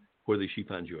do them whether she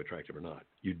finds you attractive or not.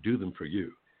 You do them for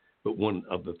you. But one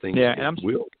of the things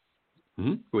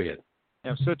Go ahead.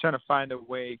 I'm still trying to find a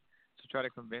way to try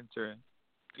to convince her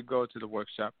to go to the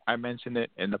workshop. I mentioned it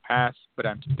in the past, but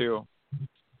I'm still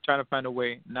trying to find a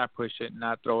way, not push it,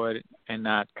 not throw it, and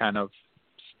not kind of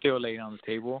still lay it on the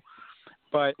table.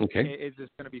 But okay. it's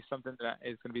just going to be something that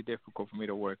is going to be difficult for me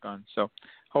to work on. So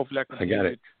hopefully I can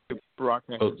continue to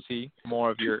broadcast and see more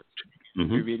of your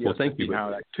videos. Well, thank you. How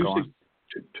that's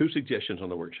two suggestions on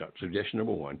the workshop. Suggestion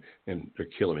number one, and they're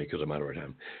killing me because I'm out of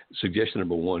time. Suggestion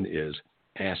number one is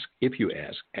ask it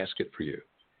for you.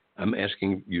 I'm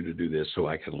asking you to do this so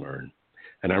I can learn.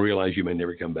 And I realize you may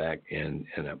never come back, and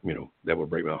that would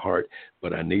break my heart,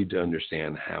 but I need to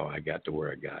understand how I got to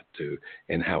where I got to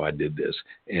and how I did this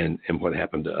and what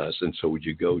happened to us. And so would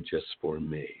you go just for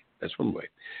me? That's one way.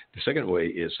 The second way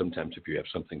is sometimes if you have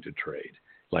something to trade,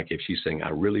 like if she's saying, I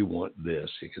really want this,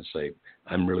 you can say,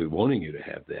 I'm really wanting you to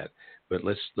have that, but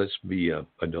let's be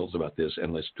adults about this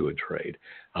and let's do a trade.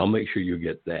 I'll make sure you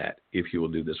get that if you will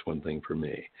do this one thing for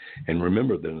me. And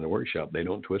remember that in the workshop, they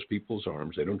don't twist people's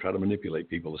arms. They don't try to manipulate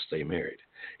people to stay married.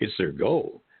 It's their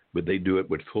goal, but they do it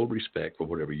with full respect for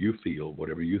whatever you feel,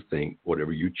 whatever you think,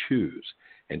 whatever you choose.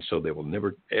 And so they will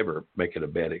never, ever make it a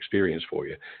bad experience for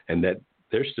you. And that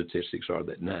their statistics are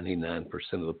that 99%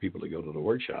 of the people that go to the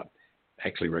workshop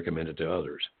actually recommend it to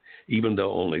others, even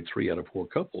though only 3 out of 4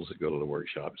 couples that go to the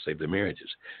workshop save their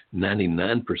marriages.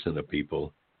 99% of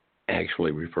people actually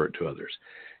refer it to others.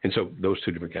 And so those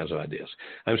two different kinds of ideas.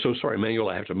 I'm so sorry, Manuel,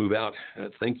 I have to move out.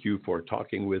 Thank you for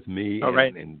talking with me. All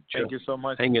right. And thank you so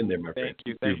much. Hang in there, my friend. Thank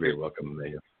you. You're very welcome,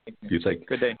 Manuel. You take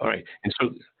good day. All right. And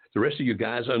so the rest of you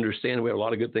guys understand we have a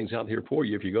lot of good things out here for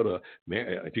you. If you go to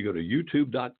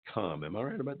youtube.com, am I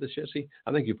right about this, Jesse?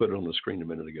 I think you put it on the screen a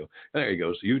minute ago. There it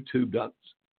goes,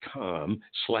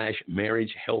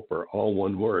 youtube.com/marriage helper, all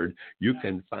one word. You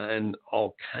can find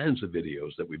all kinds of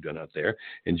videos that we've done out there.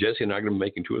 And Jesse and I are going to be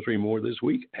making 2 or 3 more this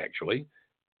week, actually.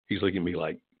 He's looking at me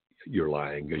like, you're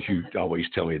lying because you always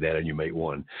tell me that and you make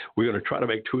one. We're going to try to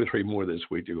make 2 or 3 more this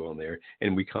week to go on there,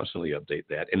 and we constantly update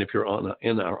that. And if you're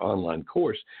in our online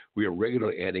course, we are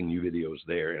regularly adding new videos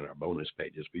there in our bonus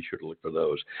pages. Be sure to look for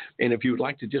those. And if you would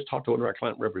like to just talk to one of our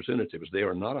client representatives, they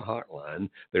are not a hotline.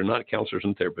 They're not counselors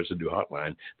and therapists that do a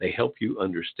hotline. They help you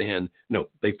understand. No,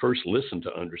 they first listen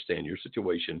to understand your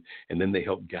situation, and then they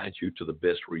help guide you to the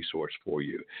best resource for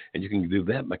you. And you can do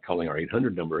that by calling our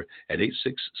 800 number at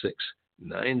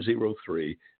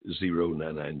 866-903-0990.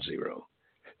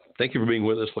 Thank you for being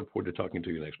with us. Look forward to talking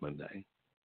to you next Monday.